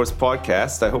 Triforce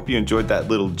Podcast. I hope you enjoyed that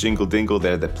little jingle dingle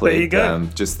there that played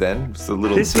just then. It's a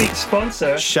little this week's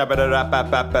sponsor.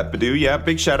 Shabba-da-da-bap-bap-bap-a-doo. Yeah,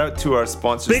 big shout out to our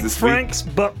sponsors Big this Frank's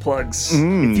week. butt plugs.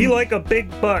 If you like a big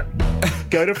butt,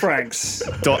 Go to Frank's.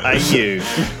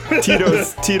 .au.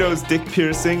 Tito's dick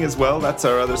piercing as well. That's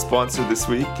our other sponsor this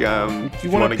week. If you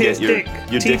want to pierce your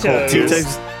dick hole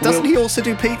pierced. Doesn't he also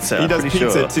do pizza? He does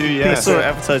pizza too, yeah. I saw it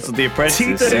advertised on The Apprentice.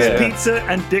 Tito's pizza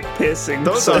and dick piercing.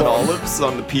 Those aren't olives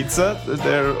on the pizza.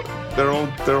 They're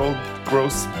all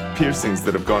gross piercings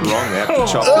that have gone wrong. They have to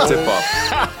chop the tip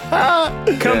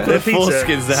off. Come for the pizza.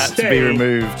 Foreskins that have to be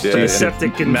removed. Yeah,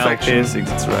 septic infection. Piercings.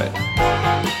 That's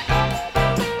right.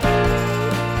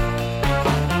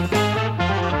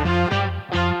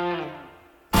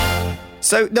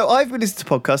 So, no, I've been listening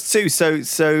to podcasts too.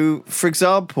 So, for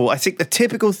example, I think the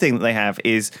typical thing that they have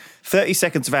is 30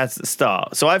 seconds of ads at the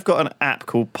start. So I've got an app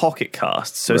called Pocket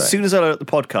Casts. So as soon as I load up the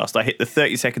podcast, I hit the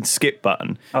 30-second skip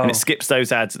button and it skips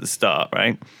those ads at the start,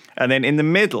 right? And then in the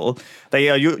middle, they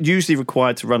are usually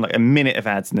required to run like a minute of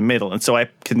ads in the middle. And so I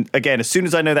can, again, as soon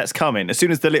as I know that's coming, as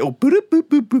soon as the little boop, boop,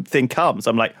 boop, boop thing comes,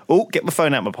 I'm like, oh, get my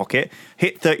phone out of my pocket,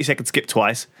 hit 30-second skip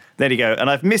twice. There you go. And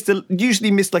I've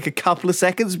usually missed like a couple of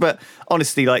seconds, but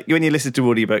honestly, like when you listen to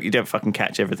audiobook, you don't fucking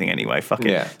catch everything anyway. Fuck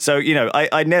it. Yeah. So, you know,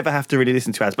 I never have to really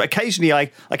listen to ads, but occasionally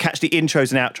I catch the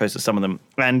intros and outros of some of them.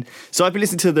 And so I've been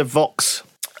listening to the Vox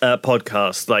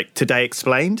podcast, like Today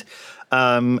Explained.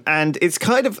 And it's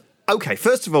kind of, okay,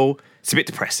 first of all, it's a bit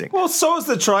depressing. Well, so is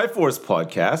the Triforce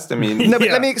podcast. I mean, no, but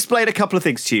let me explain a couple of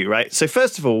things to you, right? So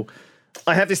first of all,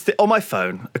 I have this on my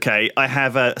phone, okay? I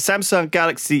have a Samsung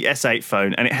Galaxy S8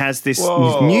 phone, and it has this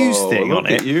news thing on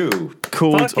it.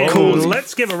 Called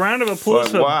let's give a round of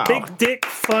applause for Big Dick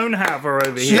Phone Haver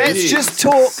over here. Let's just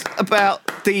talk about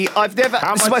How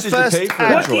this is much my did first you pay for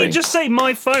Android. Why can't you just say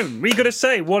my phone? We got to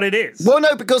say what it is. Well,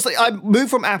 no, because I moved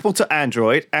from Apple to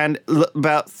Android and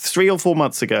about 3 or 4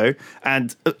 months ago,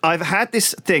 and I've had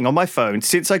this thing on my phone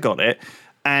since I got it.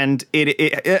 And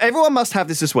everyone must have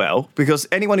this as well, because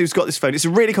anyone who's got this phone, it's a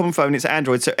really common phone, it's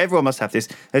Android, so everyone must have this.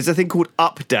 There's a thing called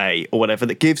Update or whatever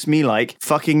that gives me like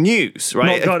fucking news,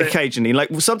 right? Occasionally. Like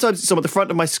sometimes it's on the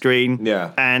front of my screen,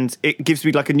 and it gives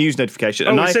me like a news notification. Oh,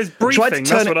 and it says briefing,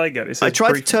 that's what I get. I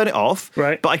tried to turn it off,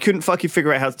 but I couldn't fucking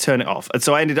figure out how to turn it off. And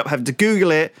so I ended up having to Google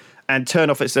it and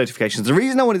turn off its notifications. The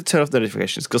reason I wanted to turn off the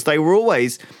notifications is because they were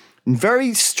always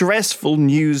very stressful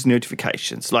news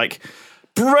notifications, like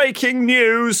breaking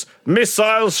news,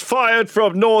 missiles fired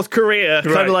from North Korea,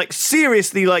 kind of like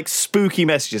seriously like spooky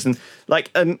messages and like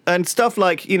and stuff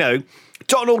like, you know,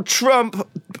 Donald Trump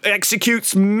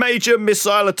executes major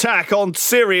missile attack on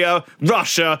Syria,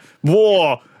 Russia,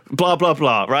 war, blah blah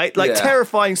blah, right? Like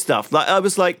terrifying stuff. Like I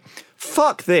was like,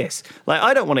 fuck this. Like,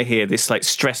 I don't want to hear this, like,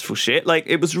 stressful shit. Like,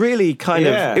 it was really kind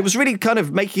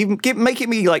of making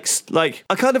me, like,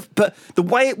 I kind of, but the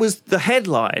way it was, the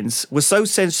headlines were so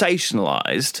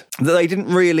sensationalized that they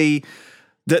didn't really,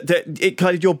 that it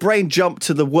kind of, your brain jumped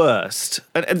to the worst.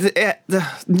 And the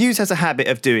news has a habit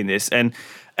of doing this, and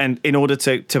in order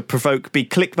to provoke, be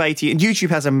clickbaity, and YouTube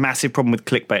has a massive problem with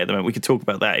clickbait at the moment. We could talk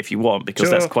about that if you want, because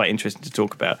that's quite interesting to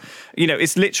talk about. You know,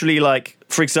 it's literally like,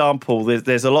 for example,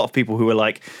 there's a lot of people who are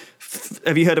like,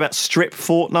 have you heard about Strip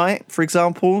Fortnite, for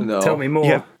example? No. Tell me more.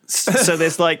 Yeah. So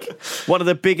there's like, one of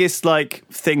the biggest like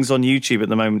things on YouTube at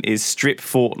the moment is Strip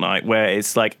Fortnite, where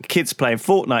it's like kids playing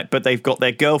Fortnite, but they've got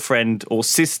their girlfriend or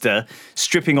sister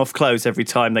stripping off clothes every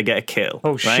time they get a kill.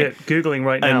 Oh, shit. Googling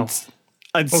right now.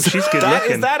 And she's good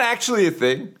looking. Is that actually a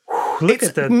thing? Look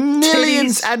at the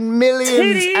millions titties. and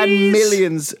millions and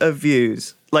millions of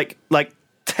views. Like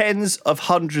tens of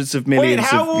hundreds of millions of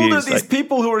views. Wait, how old are these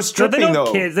people who are stripping, they're not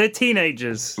though? kids, they're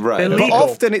teenagers. Right. They're But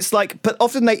legal.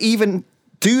 often they even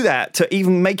do that to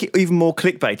even make it even more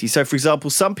clickbaity. So, for example,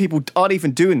 some people aren't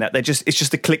even doing that. It's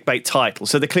just a clickbait title.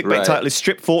 So the clickbait title is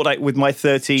 "Strip Fortnight with my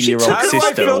 13-year-old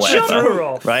sister" or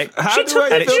whatever. Right? How do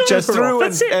I filter through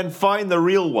and find the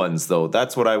real ones, though?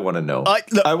 That's what I want to know.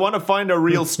 I want to find a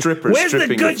real stripper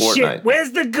stripping the Fortnite. Shit?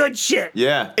 Where's the good shit?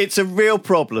 Yeah, it's a real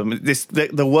problem.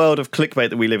 The world of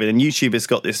clickbait that we live in, and YouTube has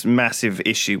got this massive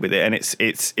issue with it, and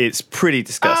it's pretty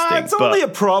disgusting. It's only a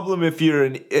problem if you're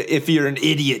an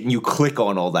idiot and you click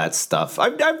on all that stuff.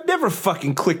 I've never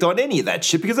fucking clicked on any of that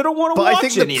shit because I don't want to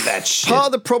watch any of that shit. Part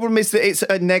of the problem is that it's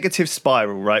a negative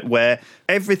spiral, right? Where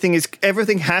everything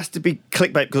has to be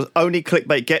clickbait because only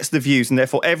clickbait gets the views, and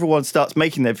therefore everyone starts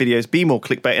making their videos be more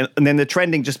clickbait, and then the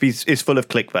trending just is full of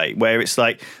clickbait, where it's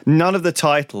like none of the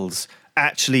titles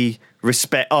actually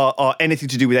are anything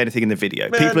to do with anything in the video.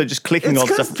 Man, people are just clicking on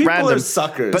stuff random. Are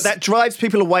suckers. But that drives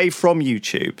people away from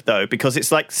YouTube, though, because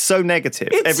it's like so negative.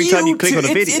 Every time you click on a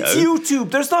video, it's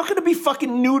YouTube. There's not going to be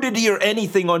fucking nudity or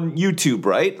anything on YouTube,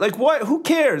 right? Like, why? Who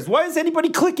cares? Why is anybody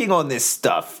clicking on this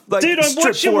stuff? Like, dude, I'm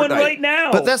watching one right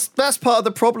now. But that's part of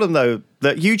the problem, though,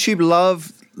 that YouTube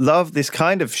love love this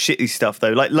kind of shitty stuff,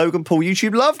 though. Like Logan Paul,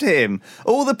 YouTube loved him.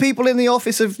 All the people in the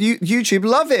office of YouTube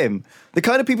love him. The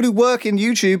kind of people who work in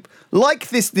YouTube like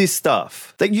this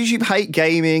stuff. They YouTube hate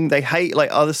gaming. They hate like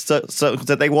other stuff.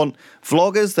 That they want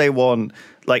vloggers. They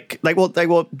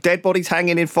want dead bodies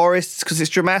hanging in forests because it's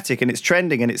dramatic and it's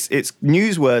trending and it's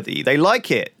newsworthy. They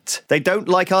like it. They don't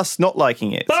like us not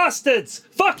liking it. Bastards!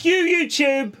 Fuck you,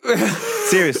 YouTube!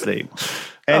 Seriously.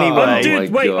 Anyway,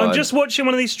 dude, wait, I'm just watching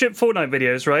one of these strip Fortnite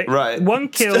videos, right? Right. One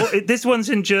kill, this one's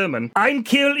in German. Ein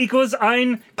Kill equals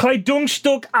ein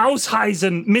Kleidungsstück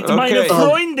ausheisen mit meiner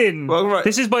Freundin. Well, right.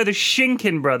 This is by the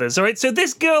Schinken brothers, all right? So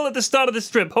this girl at the start of the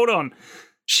strip, hold on.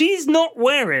 She's not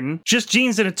wearing just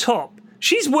jeans and a top.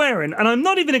 She's wearing, and I'm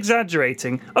not even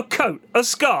exaggerating, a coat, a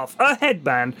scarf, a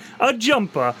headband, a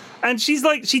jumper, and she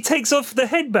takes off the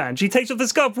headband, she takes off the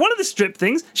scarf. One of the strip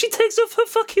things, she takes off her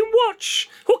fucking watch.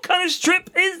 What kind of strip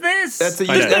is this? There's no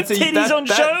titties on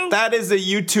show? That is a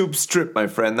YouTube strip, my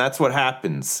friend. That's what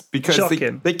happens. Because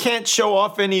they can't show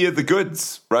off any of the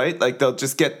goods, right? Like, they'll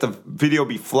just get the video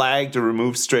be flagged or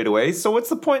removed straight away. So what's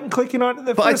the point in clicking on it in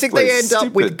the first place? But I think they end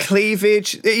up with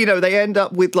cleavage. You know, they end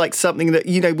up with, like, something that,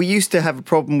 you know, we used to have a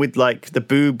problem with, like, the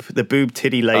boob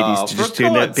titty ladies to just do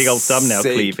their big old thumbnail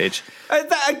cleavage.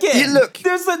 Again, look,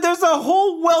 there's a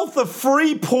whole wealth of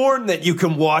free porn that you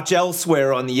can watch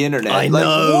elsewhere on the internet. I know.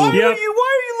 Why are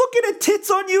you looking at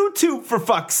tits on YouTube, for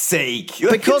fuck's sake?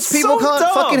 Because people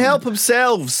can't fucking help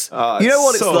themselves. You know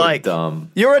what it's like?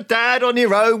 Dumb. You're a dad on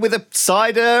your own with a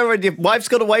cider, and your wife's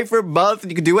gone away for a month,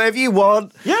 and you can do whatever you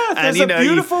want. Yeah, there's a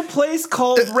beautiful place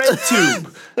called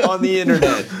RedTube on the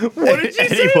internet. What did you say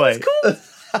it was called?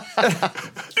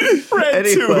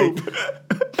 RedTube.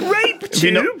 Rape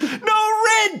tube? No,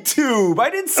 RedTube. I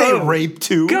didn't say rape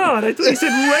tube. God, I thought you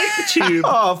said rape tube.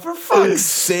 Oh, for fuck's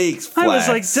sakes, Flax. I was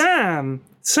like, damn,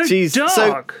 so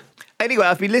dark. So, anyway,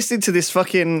 I've been listening to this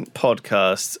fucking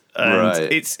podcast,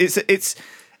 and it's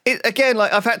again,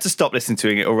 like, I've had to stop listening to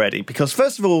it already because,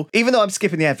 first of all, even though I'm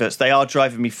skipping the adverts, they are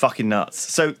driving me fucking nuts.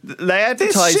 So they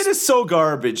advertise. This shit is so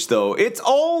garbage, though. It's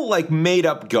all like made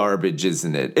up garbage,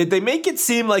 isn't it? They make it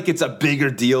seem like it's a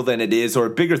bigger deal than it is, or a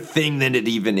bigger thing than it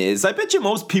even is. I bet you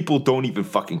most people don't even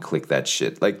fucking click that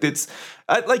shit. Like, it's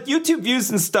like YouTube views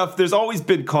and stuff. There's always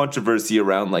been controversy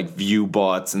around like view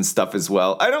bots and stuff as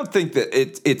well. I don't think that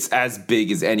it's as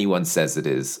big as anyone says it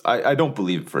is. I don't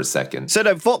believe it for a second. So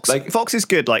no, Vox is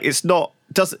good. Like, it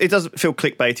doesn't feel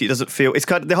clickbaity. It doesn't feel. It's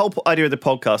kind of the whole idea of the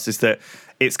podcast is that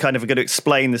it's kind of going to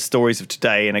explain the stories of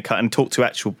today and talk to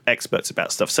actual experts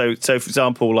about stuff. So for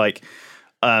example, like.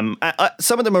 Some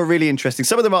of them are really interesting.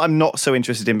 Some of them I'm not so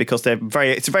interested in because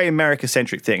it's a very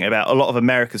America-centric thing about a lot of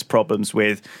America's problems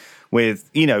with,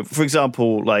 you know, for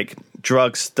example, like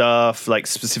drug stuff, like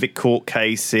specific court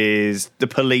cases, the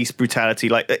police brutality.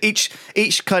 Like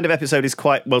each kind of episode is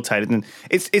quite well tailored, and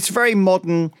it's a very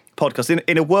modern podcast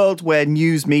in a world where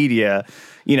news media,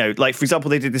 you know, like for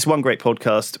example, they did this one great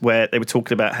podcast where they were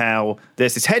talking about how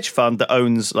there's this hedge fund that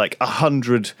owns like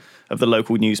 100 of the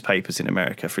local newspapers in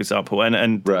America, for example,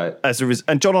 and right.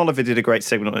 And John Oliver did a great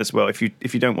segment on it as well. If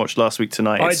you don't watch Last Week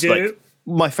Tonight, it's like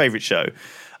my favorite show.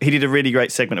 He did a really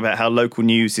great segment about how local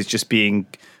news is just being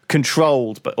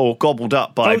controlled or gobbled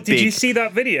up by did you see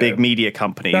that video? Big media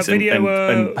companies and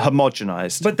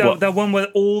homogenized. But that one where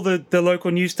all the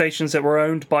local news stations that were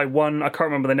owned by one, I can't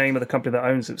remember the name of the company that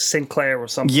owns it, Sinclair or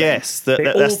something. Yes, they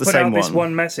that's all the put same out one. this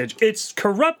one message. It's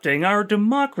corrupting our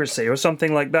democracy or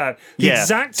something like that. The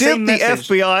exact Did same the message.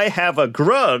 FBI have a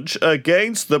grudge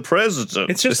against the president?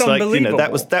 It's just unbelievable. Like,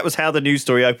 you know, that was how the news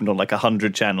story opened on like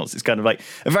 100 channels. It's kind of like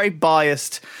a very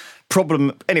biased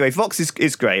problem. Anyway, Vox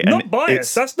is great. Not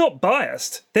biased. That's not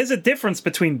biased. There's a difference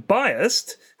between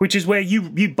biased, which is where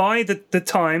you buy the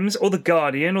Times or the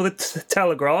Guardian or the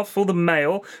Telegraph or the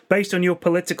Mail based on your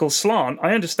political slant.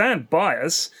 I understand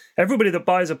bias. Everybody that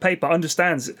buys a paper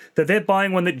understands that they're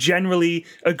buying one that generally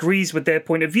agrees with their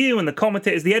point of view, and the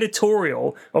commentator is the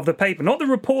editorial of the paper, not the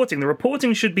reporting. The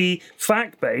reporting should be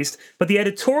fact-based, but the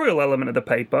editorial element of the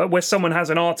paper, where someone has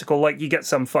an article, like you get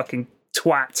some fucking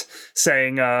twat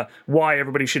saying why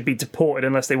everybody should be deported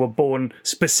unless they were born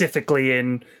specifically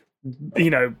in, you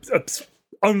know,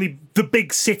 only the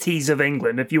big cities of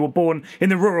England. If you were born in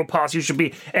the rural parts, you should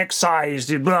be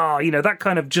excised, blah, you know, that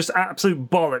kind of just absolute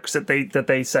bollocks that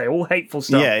they say, all hateful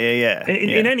stuff.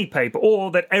 In any paper,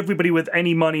 or that everybody with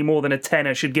any money more than a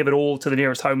tenner should give it all to the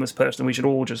nearest homeless person. We should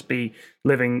all just be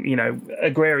living, you know,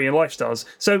 agrarian lifestyles.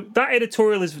 So that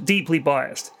editorial is deeply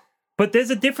biased. But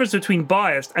there's a difference between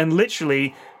biased and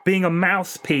literally being a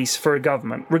mouthpiece for a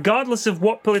government. Regardless of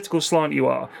what political slant you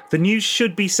are, the news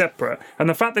should be separate. And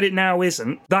the fact that it now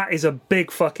isn't, that is a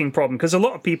big fucking problem. Because a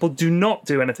lot of people do not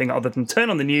do anything other than turn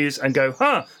on the news and go,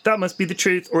 that must be the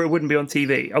truth, or it wouldn't be on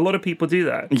TV. A lot of people do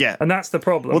that. Yeah. And that's the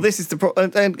problem. Well, this is the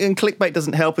problem. And clickbait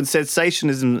doesn't help, and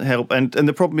sensationalism doesn't help. And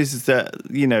the problem is that,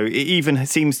 you know, it even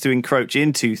seems to encroach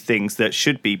into things that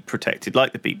should be protected,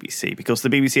 like the BBC, because the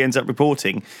BBC ends up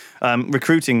recruiting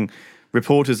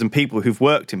reporters and people who've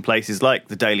worked in places like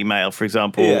the Daily Mail, for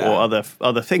example, or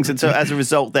other things. And so as a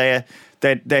result, they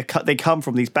come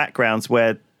from these backgrounds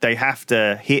where they have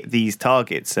to hit these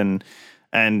targets and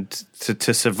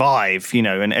to survive, you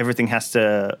know, and everything has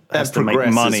to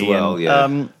make money as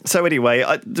well. So anyway,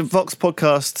 the Vox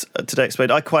podcast Today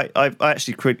Explained, I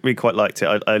actually really quite liked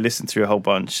it. I listened through a whole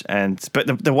bunch,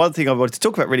 but the one thing I wanted to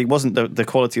talk about really wasn't the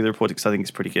quality of the reporting, because I think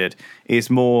it's pretty good. Is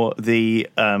more the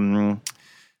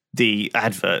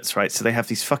adverts, right? So they have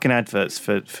these fucking adverts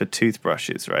for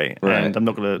toothbrushes, right? And I'm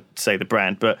not going to say the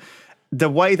brand, but the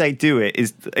way they do it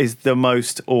is the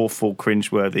most awful,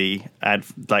 cringeworthy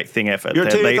thing ever. Your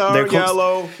teeth are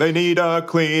yellow. They need a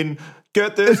clean.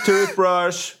 Get this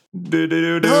toothbrush.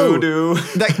 Do.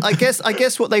 I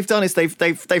guess what they've done is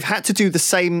they've had to do the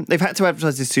same. They've had to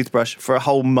advertise this toothbrush for a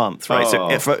whole month, right?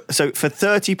 So for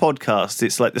 30 podcasts,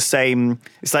 it's like the same.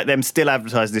 It's like them still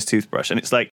advertising this toothbrush, and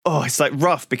it's like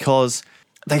rough because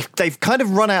they've kind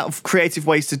of run out of creative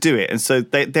ways to do it, and so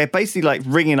they're basically like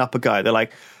ringing up a guy. They're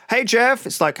like, "Hey Jeff,"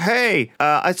 it's like, "Hey,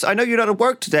 I know you're not at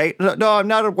work today." No, I'm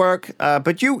not at work.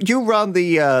 But you run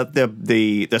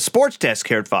the sports desk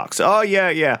here at Vox. Oh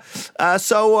yeah.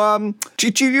 So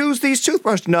did you use these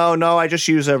toothbrushes? No, I just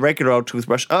use a regular old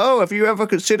toothbrush. Oh, have you ever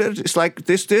considered? It's like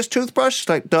this toothbrush? It's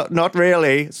like not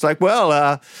really. It's like,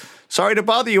 well, sorry to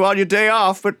bother you on your day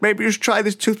off, but maybe you should try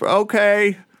this toothbrush.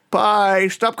 Okay, bye.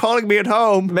 Stop calling me at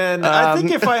home, man. I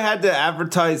think if I had to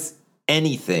advertise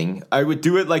anything, I would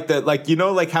do it like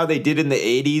how they did in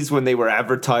the 80s when they were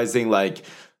advertising like,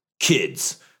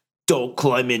 kids, don't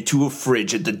climb into a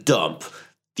fridge at the dump.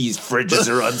 These fridges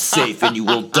are unsafe and you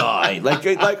will die.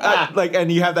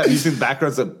 And you have that music in the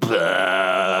background. Like,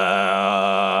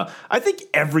 I think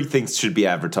everything should be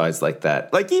advertised like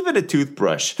that. Like even a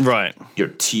toothbrush. Right. Your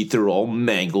teeth are all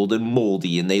mangled and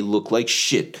moldy and they look like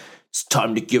shit. It's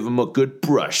time to give them a good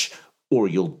brush, or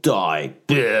you'll die.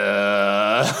 That'd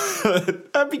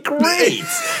be great.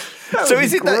 So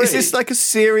is this like in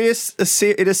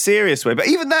a serious way? But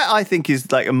even that, I think, is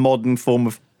like a modern form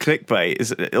of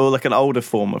clickbait, or like an older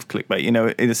form of clickbait. You know,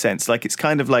 in a sense, like it's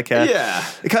kind of like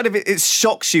it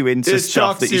shocks you into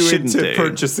stuff that you shouldn't do.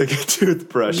 Purchasing a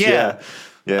toothbrush. Yeah.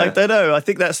 I don't know. I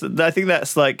think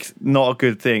that's like not a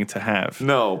good thing to have.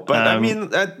 No, but I mean,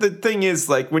 the thing is,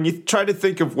 like, when you try to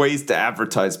think of ways to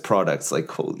advertise products, like,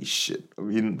 holy shit. I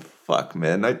mean, fuck,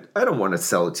 man. I don't want to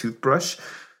sell a toothbrush.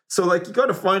 So, like, you got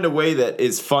to find a way that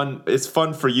is fun. It's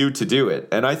fun for you to do it.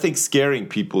 And I think scaring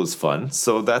people is fun.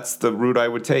 So that's the route I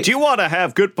would take. Do you want to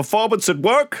have good performance at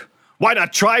work? Why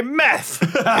not try meth?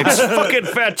 It's fucking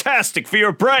fantastic for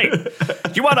your brain.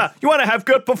 You wanna have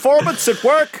good performance at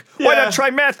work? Why not try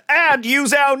meth and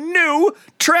use our new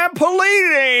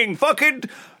trampolining? Fucking,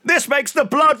 this makes the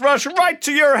blood rush right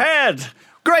to your head.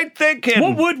 Great thinking.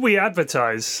 What would we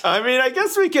advertise? I mean, I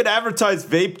guess we could advertise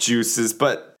vape juices,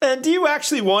 but do you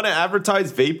actually want to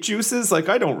advertise vape juices? Like,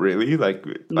 I don't really. Like,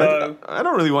 no. I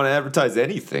don't really want to advertise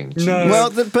anything. Jeez. No.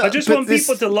 Well, I just want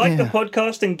people to like the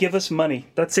podcast and give us money.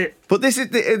 That's it. But this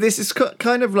is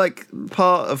kind of like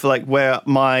part of like where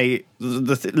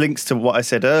the links to what I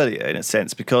said earlier, in a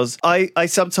sense, because I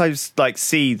sometimes like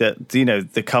see that, you know,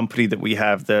 the company that we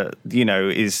have that, you know,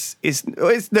 is the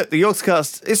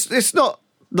Yogscast. It's not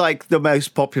like the most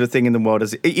popular thing in the world.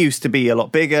 As it used to be a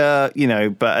lot bigger, you know,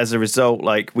 but as a result,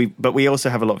 like we also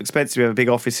have a lot of expenses. We have a big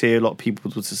office here, a lot of people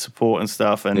to support and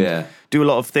stuff, and do a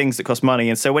lot of things that cost money.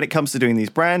 And so when it comes to doing these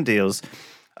brand deals,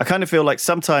 I kind of feel like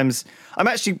sometimes I'm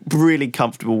actually really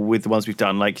comfortable with the ones we've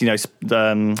done, like, you know,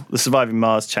 the Surviving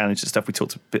Mars challenge and stuff. I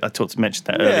mentioned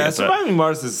that earlier. Yeah, Surviving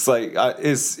Mars is like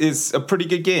is a pretty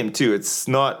good game too. It's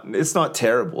not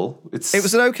terrible. It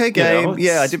was an okay game. You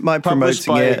know, I didn't mind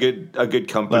promoting it. A good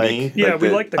company. Like, we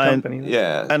like the company.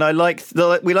 And I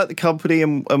we like the company,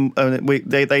 and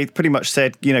they pretty much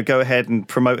said, you know, go ahead and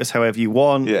promote us however you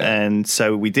want. Yeah. And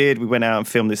so we did. We went out and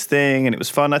filmed this thing, and it was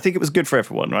fun. I think it was good for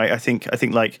everyone, right? I think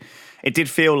like, it did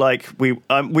feel like we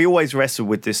always wrestle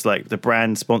with this, like the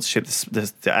brand sponsorship,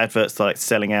 the adverts like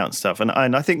selling out and stuff, and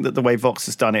I think that the way Vox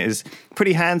has done it is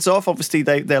pretty hands off. Obviously,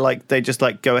 they just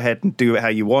like go ahead and do it how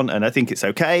you want, and I think it's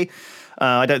okay.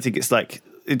 I don't think it's like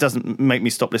it doesn't make me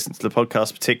stop listening to the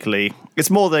podcast particularly. It's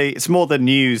more the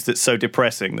news that's so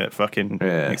depressing that fucking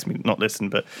makes me not listen.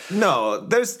 But no,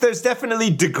 there's definitely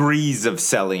degrees of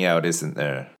selling out, isn't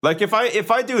there? Like if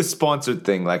I do a sponsored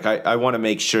thing, like I want to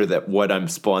make sure that what I'm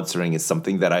sponsoring is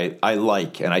something that I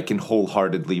like and I can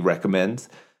wholeheartedly recommend,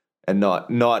 and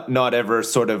not ever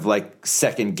sort of like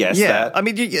second guess that. I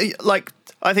mean,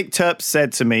 I think Terps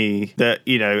said to me that,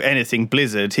 anything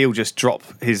Blizzard, he'll just drop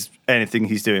anything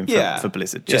he's doing for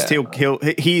Blizzard.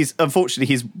 He's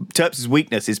unfortunately Terps'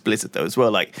 weakness is Blizzard though as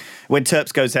well. Like when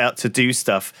Terps goes out to do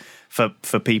stuff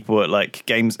for people at like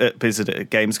games at Blizzard at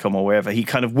Gamescom or wherever, he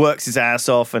kind of works his ass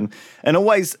off and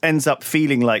always ends up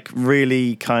feeling like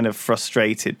really kind of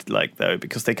frustrated, like though,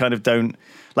 because they kind of don't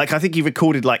like. I think he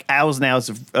recorded like hours and hours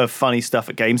of funny stuff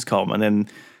at Gamescom, and then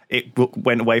it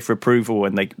went away for approval,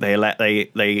 and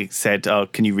they said, "Oh,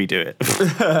 can you redo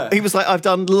it?" He was like, "I've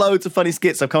done loads of funny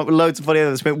skits. I've come up with loads of funny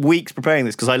others. Spent weeks preparing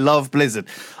this because I love Blizzard.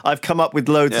 I've come up with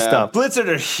loads of stuff." Blizzard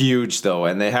are huge though,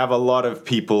 and they have a lot of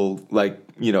people like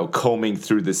combing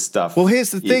through this stuff. Well,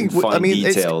 here's the thing. Fine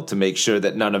detail to make sure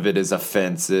that none of it is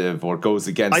offensive or goes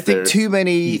against. I think too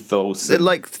many ethos.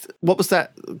 Like, what was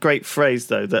that great phrase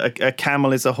though? That a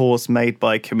camel is a horse made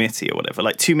by committee or whatever.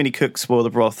 Like, too many cooks spoil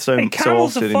the broth. So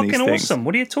camels often are fucking in these awesome.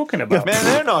 What are you talking about? Man,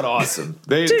 they're not awesome.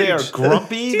 They are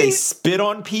grumpy. They spit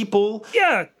on people.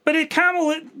 Yeah, but a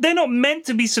camel, they're not meant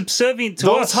to be subservient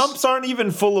to us. Those humps aren't even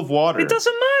full of water. It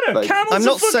doesn't matter. Camels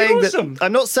are fucking awesome.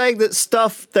 I'm not saying that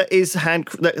stuff that is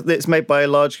that's made by a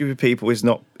large group of people is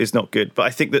not good, but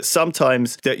I think that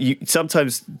sometimes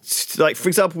like for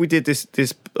example, we did this.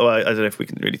 I don't know if we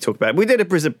can really talk about it. We did a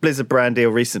Blizzard brand deal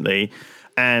recently,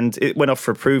 and it went off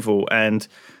for approval, and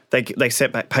they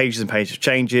sent back pages and pages of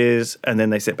changes, and then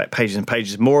they sent back pages and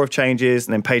pages more of changes,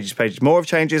 and then pages more of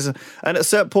changes, and at a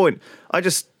certain point, I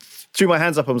just threw my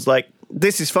hands up and was like,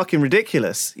 "This is fucking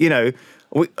ridiculous,"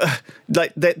 like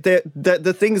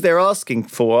the things they're asking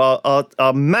for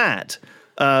are mad.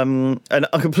 And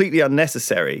are completely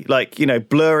unnecessary, like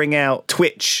blurring out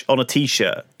Twitch on a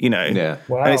T-shirt, Yeah.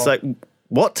 Wow. And it's like,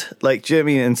 what? Like, do you know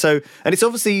what I mean? And it's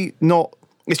obviously not.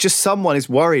 It's just someone is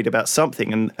worried about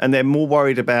something, and they're more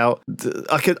worried about.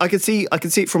 I can see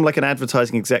it from like an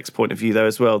advertising exec's point of view though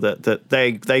as well, that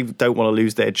they don't want to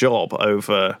lose their job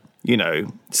over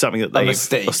something that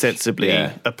they've ostensibly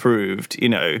approved,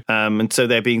 and so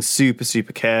they're being super,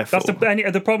 super careful. That's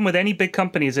the problem with any big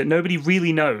company is that nobody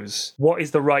really knows what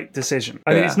is the right decision.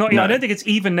 I mean, it's not. I don't think it's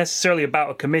even necessarily about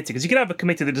a committee, because you can have a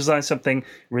committee that designs something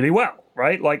really well,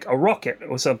 right? Like a rocket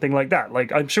or something like that.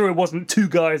 Like, I'm sure it wasn't two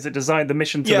guys that designed the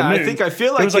mission to the moon. I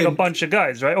feel like it was like a bunch of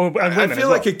guys, right? I feel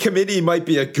like a committee might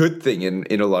be a good thing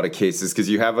in a lot of cases, because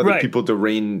you have other people to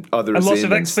rein others and lots in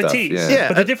of expertise. Stuff. Yeah.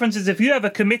 But the difference is, if you have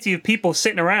a committee of people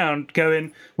sitting around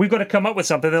going, "We've got to come up with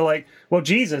something," they're like, "Well,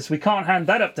 Jesus, we can't hand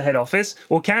that up to head office,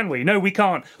 or can we? No, we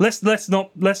can't. Let's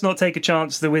not take a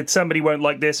chance that with somebody won't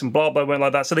like this and blah blah won't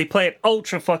like that." So they play it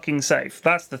ultra fucking safe.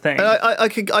 That's the thing. And I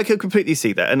could completely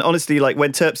see that. And honestly, like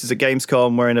when Terps is at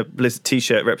Gamescom wearing a Blizzard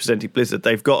T-shirt representing Blizzard,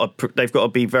 they've got to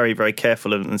be very, very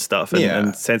careful and stuff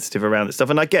and sensitive around this stuff.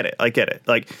 And I get it.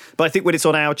 Like, but I think when it's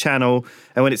on our channel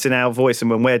and when it's in our voice and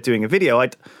when we're doing a video,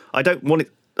 I don't want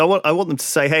it. I want them to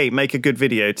say, "Hey, make a good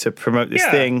video to promote this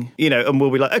thing," and we'll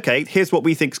be like, "Okay, here's what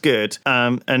we think's good."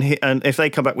 And if they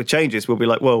come back with changes, we'll be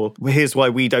like, "Well, here's why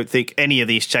we don't think any of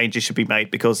these changes should be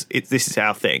made, because this is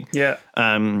our thing." Yeah.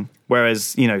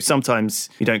 Whereas, sometimes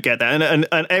you don't get that,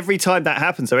 and every time that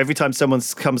happens, so every time someone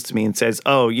comes to me and says,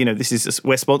 "Oh, we're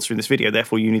sponsoring this video,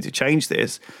 therefore you need to change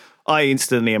this," I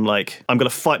instantly am like, I'm going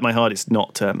to fight my hardest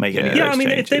not to make any of those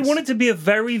changes. If they want it to be a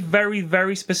very, very,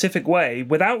 very specific way,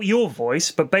 without your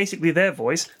voice, but basically their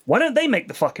voice, why don't they make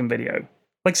the fucking video?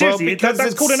 Like, seriously,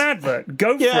 that's called an advert.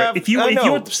 Go for it.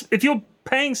 If you're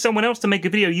paying someone else to make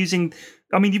a video using...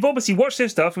 I mean, you've obviously watched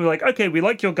this stuff, and we're like, okay, we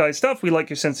like your guys' stuff, we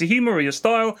like your sense of humor or your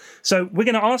style, so we're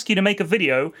going to ask you to make a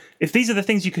video. If these are the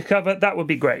things you could cover, that would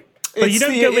be great. But you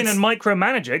don't go in and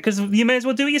micromanage it, because you may as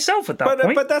well do it yourself at that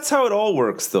point. But that's how it all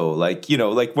works, though. Like,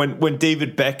 like when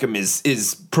David Beckham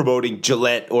is promoting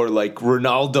Gillette, or like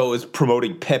Ronaldo is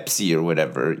promoting Pepsi or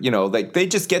whatever, like they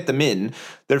just get them in.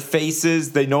 Their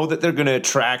faces, they know that they're going to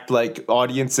attract like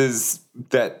audiences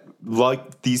that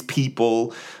like these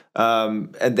people.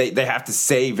 And they have to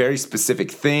say very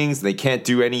specific things. And they can't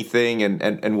do anything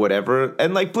and whatever.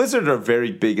 And like Blizzard are a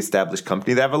very big established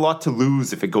company. They have a lot to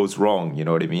lose if it goes wrong. You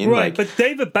know what I mean? Right. But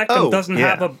David Beckham doesn't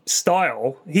have a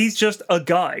style. He's just a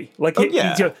guy. Like,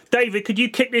 David, could you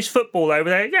kick this football over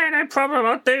there? Yeah, no problem.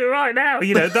 I'll do it right now.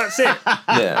 You know, that's it.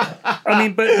 Yeah. I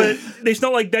mean, but it's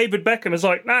not like David Beckham is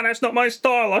like, no, that's not my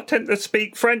style. I tend to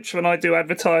speak French when I do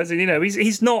advertising. You know,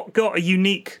 he's not got a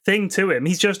unique thing to him.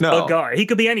 He's just a guy. He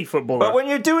could be any footballer. But when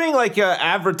you're doing like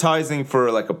advertising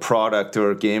for like a product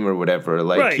or a game or whatever,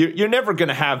 like you're never going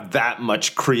to have that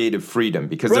much creative freedom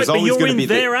because there's always going to be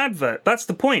their advert. That's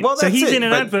the point. Well, so he's in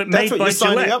an advert made by Gillette. That's what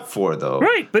you're signing up for, though.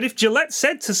 Right, but if Gillette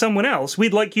said to someone else,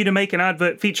 we'd like you to make an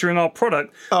advert featuring our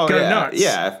product, go nuts.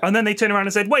 Yeah. And then they turn around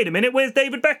and said, wait a minute, where's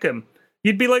David Beckham?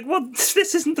 You'd be like, well,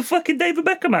 this isn't the fucking David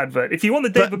Beckham advert. If you want the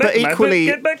David Beckham advert,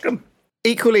 get Beckham.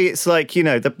 Equally, it's like, you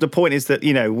know, the point is that,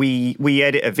 you know, we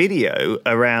edit a video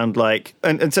around like,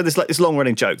 and so there's like this long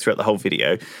running joke throughout the whole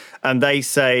video, and they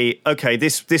say, okay,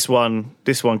 this one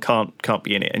can't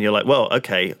be in it, and you're like, well,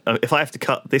 okay, if I have to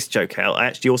cut this joke out, I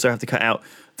actually also have to cut out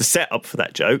the setup for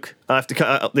that joke. I have to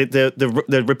cut out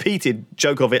the repeated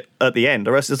joke of it at the end,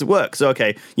 or else it doesn't work. So,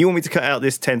 okay, you want me to cut out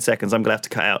this 10 seconds, I'm going to have to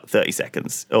cut out 30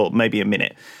 seconds, or maybe a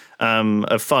minute.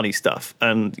 Of funny stuff,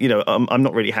 and you know I'm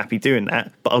not really happy doing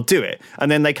that, but I'll do it. And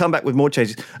then they come back with more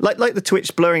changes, like the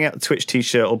Twitch, blurring out the Twitch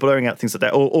T-shirt or blurring out things like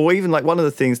that, or even like one of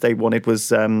the things they wanted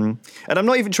was, and I'm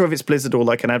not even sure if it's Blizzard or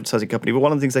like an advertising company, but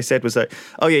one of the things they said was that,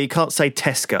 oh yeah, you can't say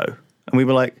Tesco, and we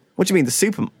were like, what do you mean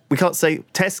we can't say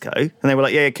Tesco? And they were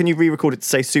like, yeah, can you re-record it to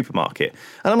say supermarket?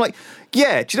 And I'm like,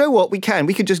 yeah, do you know what? We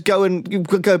could just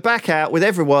go back out with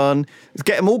everyone,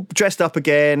 get them all dressed up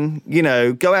again, you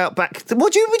know, go out back.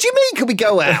 What do you mean? Can we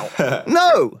go out?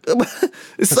 No.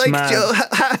 It's like,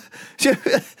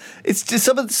 it's just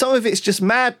some of it's just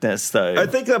madness, though. I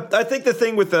think the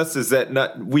thing with us is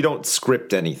that we don't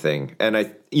script anything. And I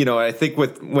think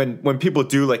with when people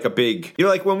do like a big, you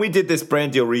know, like when we did this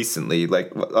brand deal recently,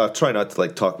 like I'll try not to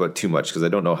like talk about too much because I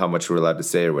don't know how much we're allowed to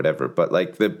say or whatever, but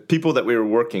like the people that we were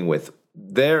working with,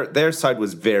 their side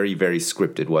was very, very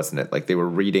scripted, wasn't it? Like they were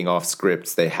reading off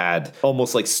scripts. They had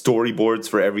almost like storyboards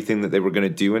for everything that they were going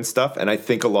to do and stuff. And I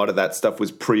think a lot of that stuff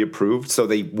was pre-approved, so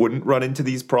they wouldn't run into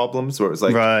these problems where it was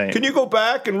like, can you go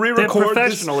back and re-record They're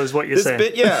professional, is what you're saying.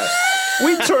 Bit? Yeah.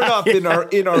 We turn up in our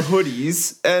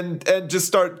hoodies and just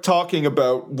start talking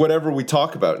about whatever we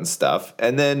talk about and stuff.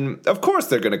 And then, of course,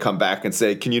 they're going to come back and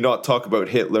say, can you not talk about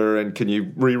Hitler? And can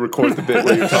you re-record the bit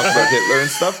where you talk about Hitler and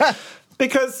stuff?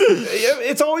 Because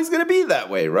it's always going to be that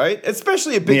way, right?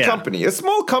 Especially a big company. A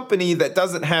small company that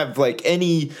doesn't have like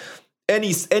anything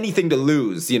to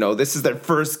lose. You know, this is their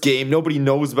first game. Nobody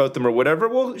knows about them or whatever.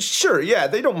 Well, sure, yeah,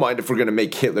 they don't mind if we're going to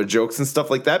make Hitler jokes and stuff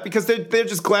like that because they're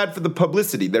just glad for the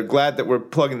publicity. They're glad that we're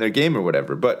plugging their game or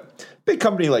whatever. But big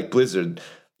company like Blizzard,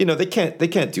 you know, they can't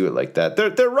do it like that.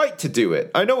 They're right to do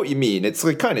it. I know what you mean. It's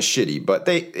like kind of shitty, but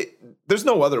there's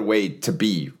no other way to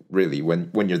be really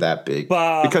when you're that big,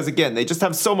 because again they just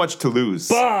have so much to lose.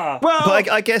 Well, but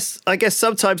I guess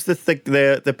sometimes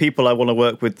the people I want to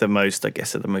work with the most, I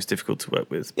guess, are the most difficult to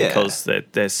work with because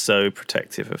they're so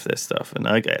protective of this stuff, and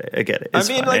I get it. It's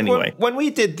fine. Like anyway, when we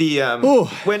did the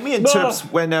when me and Terps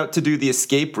went out to do the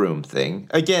escape room thing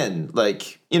again,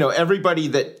 like, you know, everybody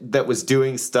that was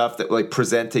doing stuff, that like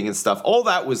presenting and stuff, all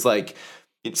that was like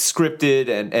it's scripted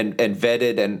and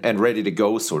vetted and ready to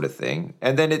go sort of thing.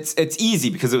 And then it's easy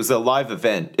because it was a live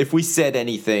event. If we said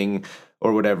anything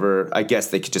or whatever, I guess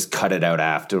they could just cut it out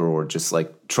after or just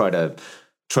like try to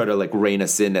like rein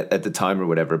us in at the time or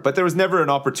whatever. But there was never an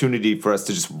opportunity for us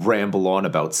to just ramble on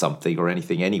about something or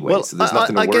anything anyway. Well, so there's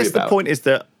nothing to worry about. I guess the point is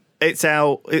that it's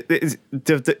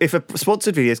if a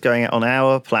sponsored video is going out on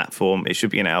our platform, it should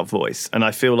be in our voice. And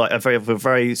I feel like I feel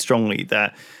very strongly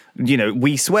that, you know,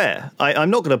 we swear. I'm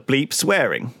not going to bleep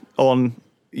swearing on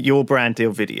your brand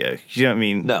deal video. You know what I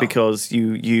mean? No. Because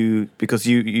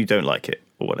you don't like it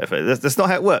or whatever. That's not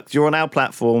how it works. You're on our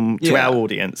platform to our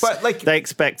audience, but like they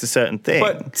expect a certain thing.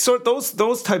 But so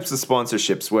those types of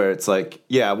sponsorships where it's like,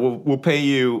 yeah, we'll pay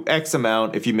you X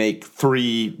amount if you make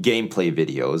 3 gameplay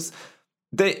videos.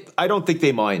 I don't think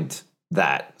they mind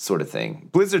that sort of thing.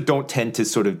 Blizzard don't tend to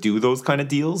sort of do those kind of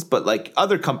deals, but like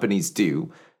other companies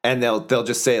do. And they'll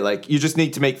just say, like, you just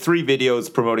need to make 3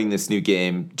 videos promoting this new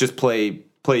game. Just play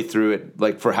through it,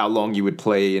 like, for how long you would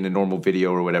play in a normal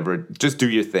video or whatever. Just do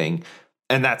your thing,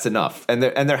 and that's enough. And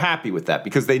they're happy with that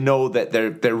because they know that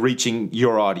they're reaching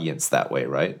your audience that way,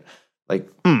 right? Like,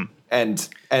 and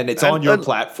it's on your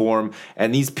platform,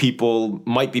 and these people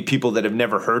might be people that have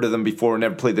never heard of them before,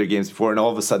 never played their games before, and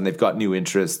all of a sudden they've got new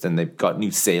interest and they've got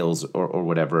new sales or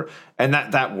whatever, and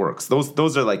that works.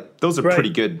 Those are pretty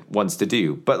good ones to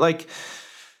do, but like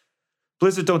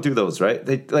Blizzard don't do those, right?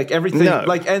 They like everything,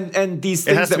 like and these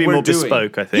things that we're doing,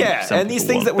 bespoke, I think. Yeah, and these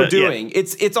things that we're doing,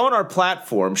 it's on our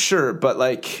platform, sure, but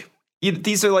like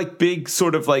these are like big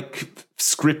sort of like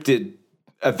scripted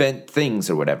event things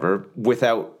or whatever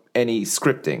without any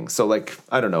scripting. So like,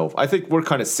 I don't know. I think we're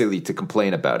kind of silly to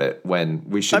complain about it when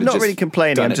we should. I'm not really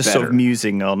complaining. I'm just sort of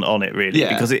musing on it really,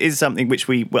 because it is something which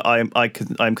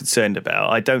I'm concerned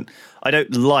about. I don't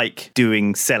like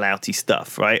doing sellouty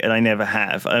stuff, right? And I never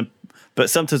have. But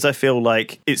sometimes I feel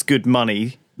like it's good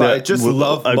money. But I just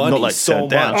love money so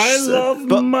much. I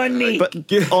love money. But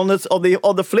on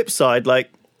the flip side,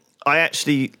 like I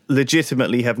actually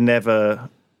legitimately have never.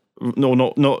 No,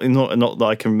 not that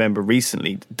I can remember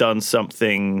recently, done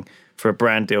something for a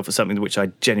brand deal for something which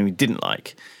I genuinely didn't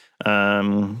like.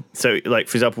 So, like,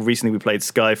 for example, recently we played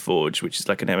Skyforge, which is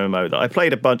like an MMO that I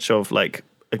played a bunch of, like,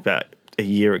 about a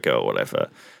year ago or whatever,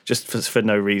 just for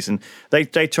no reason. They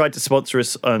tried to sponsor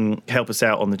us and help us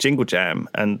out on the Jingle Jam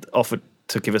and offered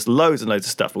to give us loads and loads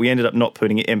of stuff, but we ended up not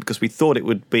putting it in because we thought it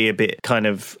would be a bit kind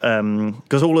of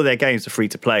because all of their games are free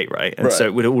to play, right? And so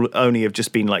it would all only have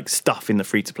just been like stuff in the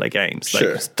free to play games,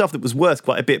 like stuff that was worth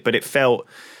quite a bit, but it felt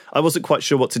I wasn't quite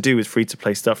sure what to do with free to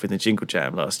play stuff in the Jingle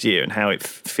Jam last year and how it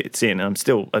fits in. And I'm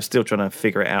still trying to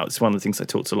figure it out. It's one of the things I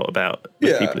talked a lot about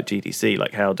with people at GDC,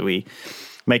 like how do we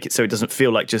make it so it doesn't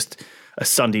feel like just a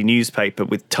Sunday newspaper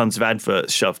with tons of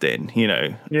adverts shoved in, you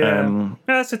know. Yeah,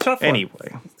 it's a tough one.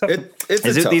 Anyway,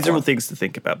 these are all things to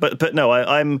think about. But no,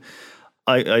 we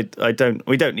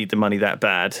don't need the money that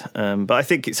bad. But I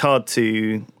think it's hard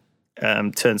to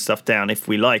turn stuff down if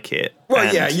we like it.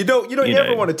 Well, you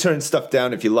never want to turn stuff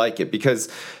down if you like it, because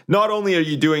not only are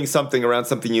you doing something around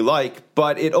something you like,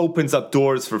 but it opens up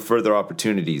doors for further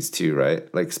opportunities too,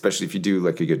 right? Like, especially if you do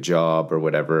like a good job or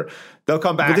whatever, they'll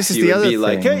come back to you and be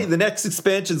like, hey, the next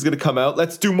expansion is going to come out.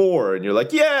 Let's do more. And you're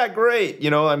like, yeah, great. You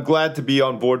know, I'm glad to be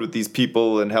on board with these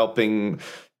people and helping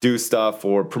do stuff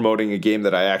or promoting a game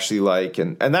that I actually like,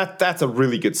 and that's a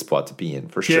really good spot to be in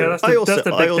for sure. Yeah, that's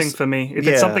the big thing for me. If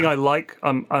it's something I like,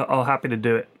 I'll happy to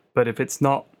do it. But if it's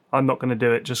not, I'm not going to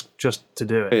do it just to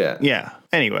do it. Yeah.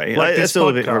 Anyway, like it's all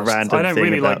a bit of a random I don't thing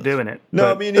really like doing it.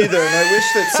 No, me neither. And I wish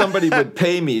that somebody would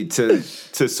pay me to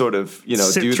sort of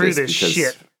sit do through this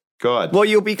shit. God. Well,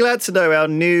 you'll be glad to know our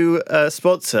new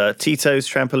sponsor, Tito's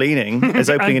Trampolining, is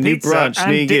opening a new branch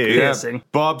near you. Yeah,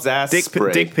 Bob's ass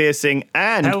spray. Dick piercing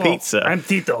and pizza. I'm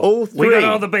Tito. All three. We got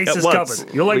all the bases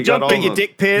covered. You like jumping? Get your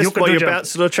dick pierced while you're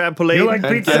bouncing on a trampoline. You like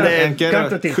pizza? And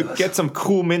get some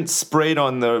cool mint sprayed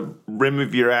on the rim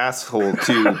of your asshole to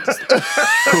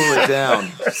cool it down.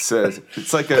 So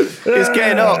it's like it's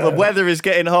getting hot. The weather is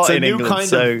getting hot in England.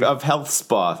 It's a new kind of health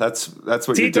spa. That's what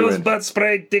Tito's you're doing. Tito's butt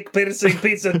spray, dick piercing,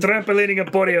 pizza, trampolining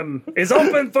emporium is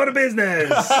open for business.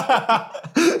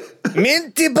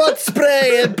 Minty butt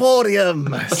spray emporium.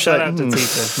 Shout out to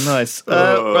Tito. Nice.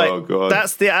 Right. God.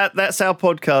 That's our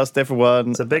podcast,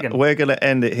 everyone. It's a big one. We're going to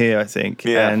end it here, I think.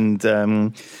 Yeah.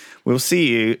 And we'll see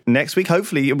you next week.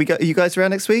 Hopefully, are you guys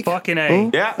around next week? Fucking A.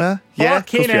 Yeah.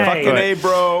 Fucking A. Fucking A,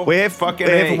 bro. We're here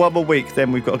for one more week.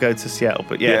 Then we've got to go to Seattle.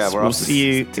 But yes, we'll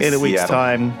see you in a week's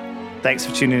time. Thanks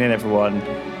for tuning in, everyone.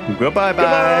 Goodbye,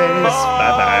 guys.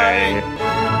 Bye-bye.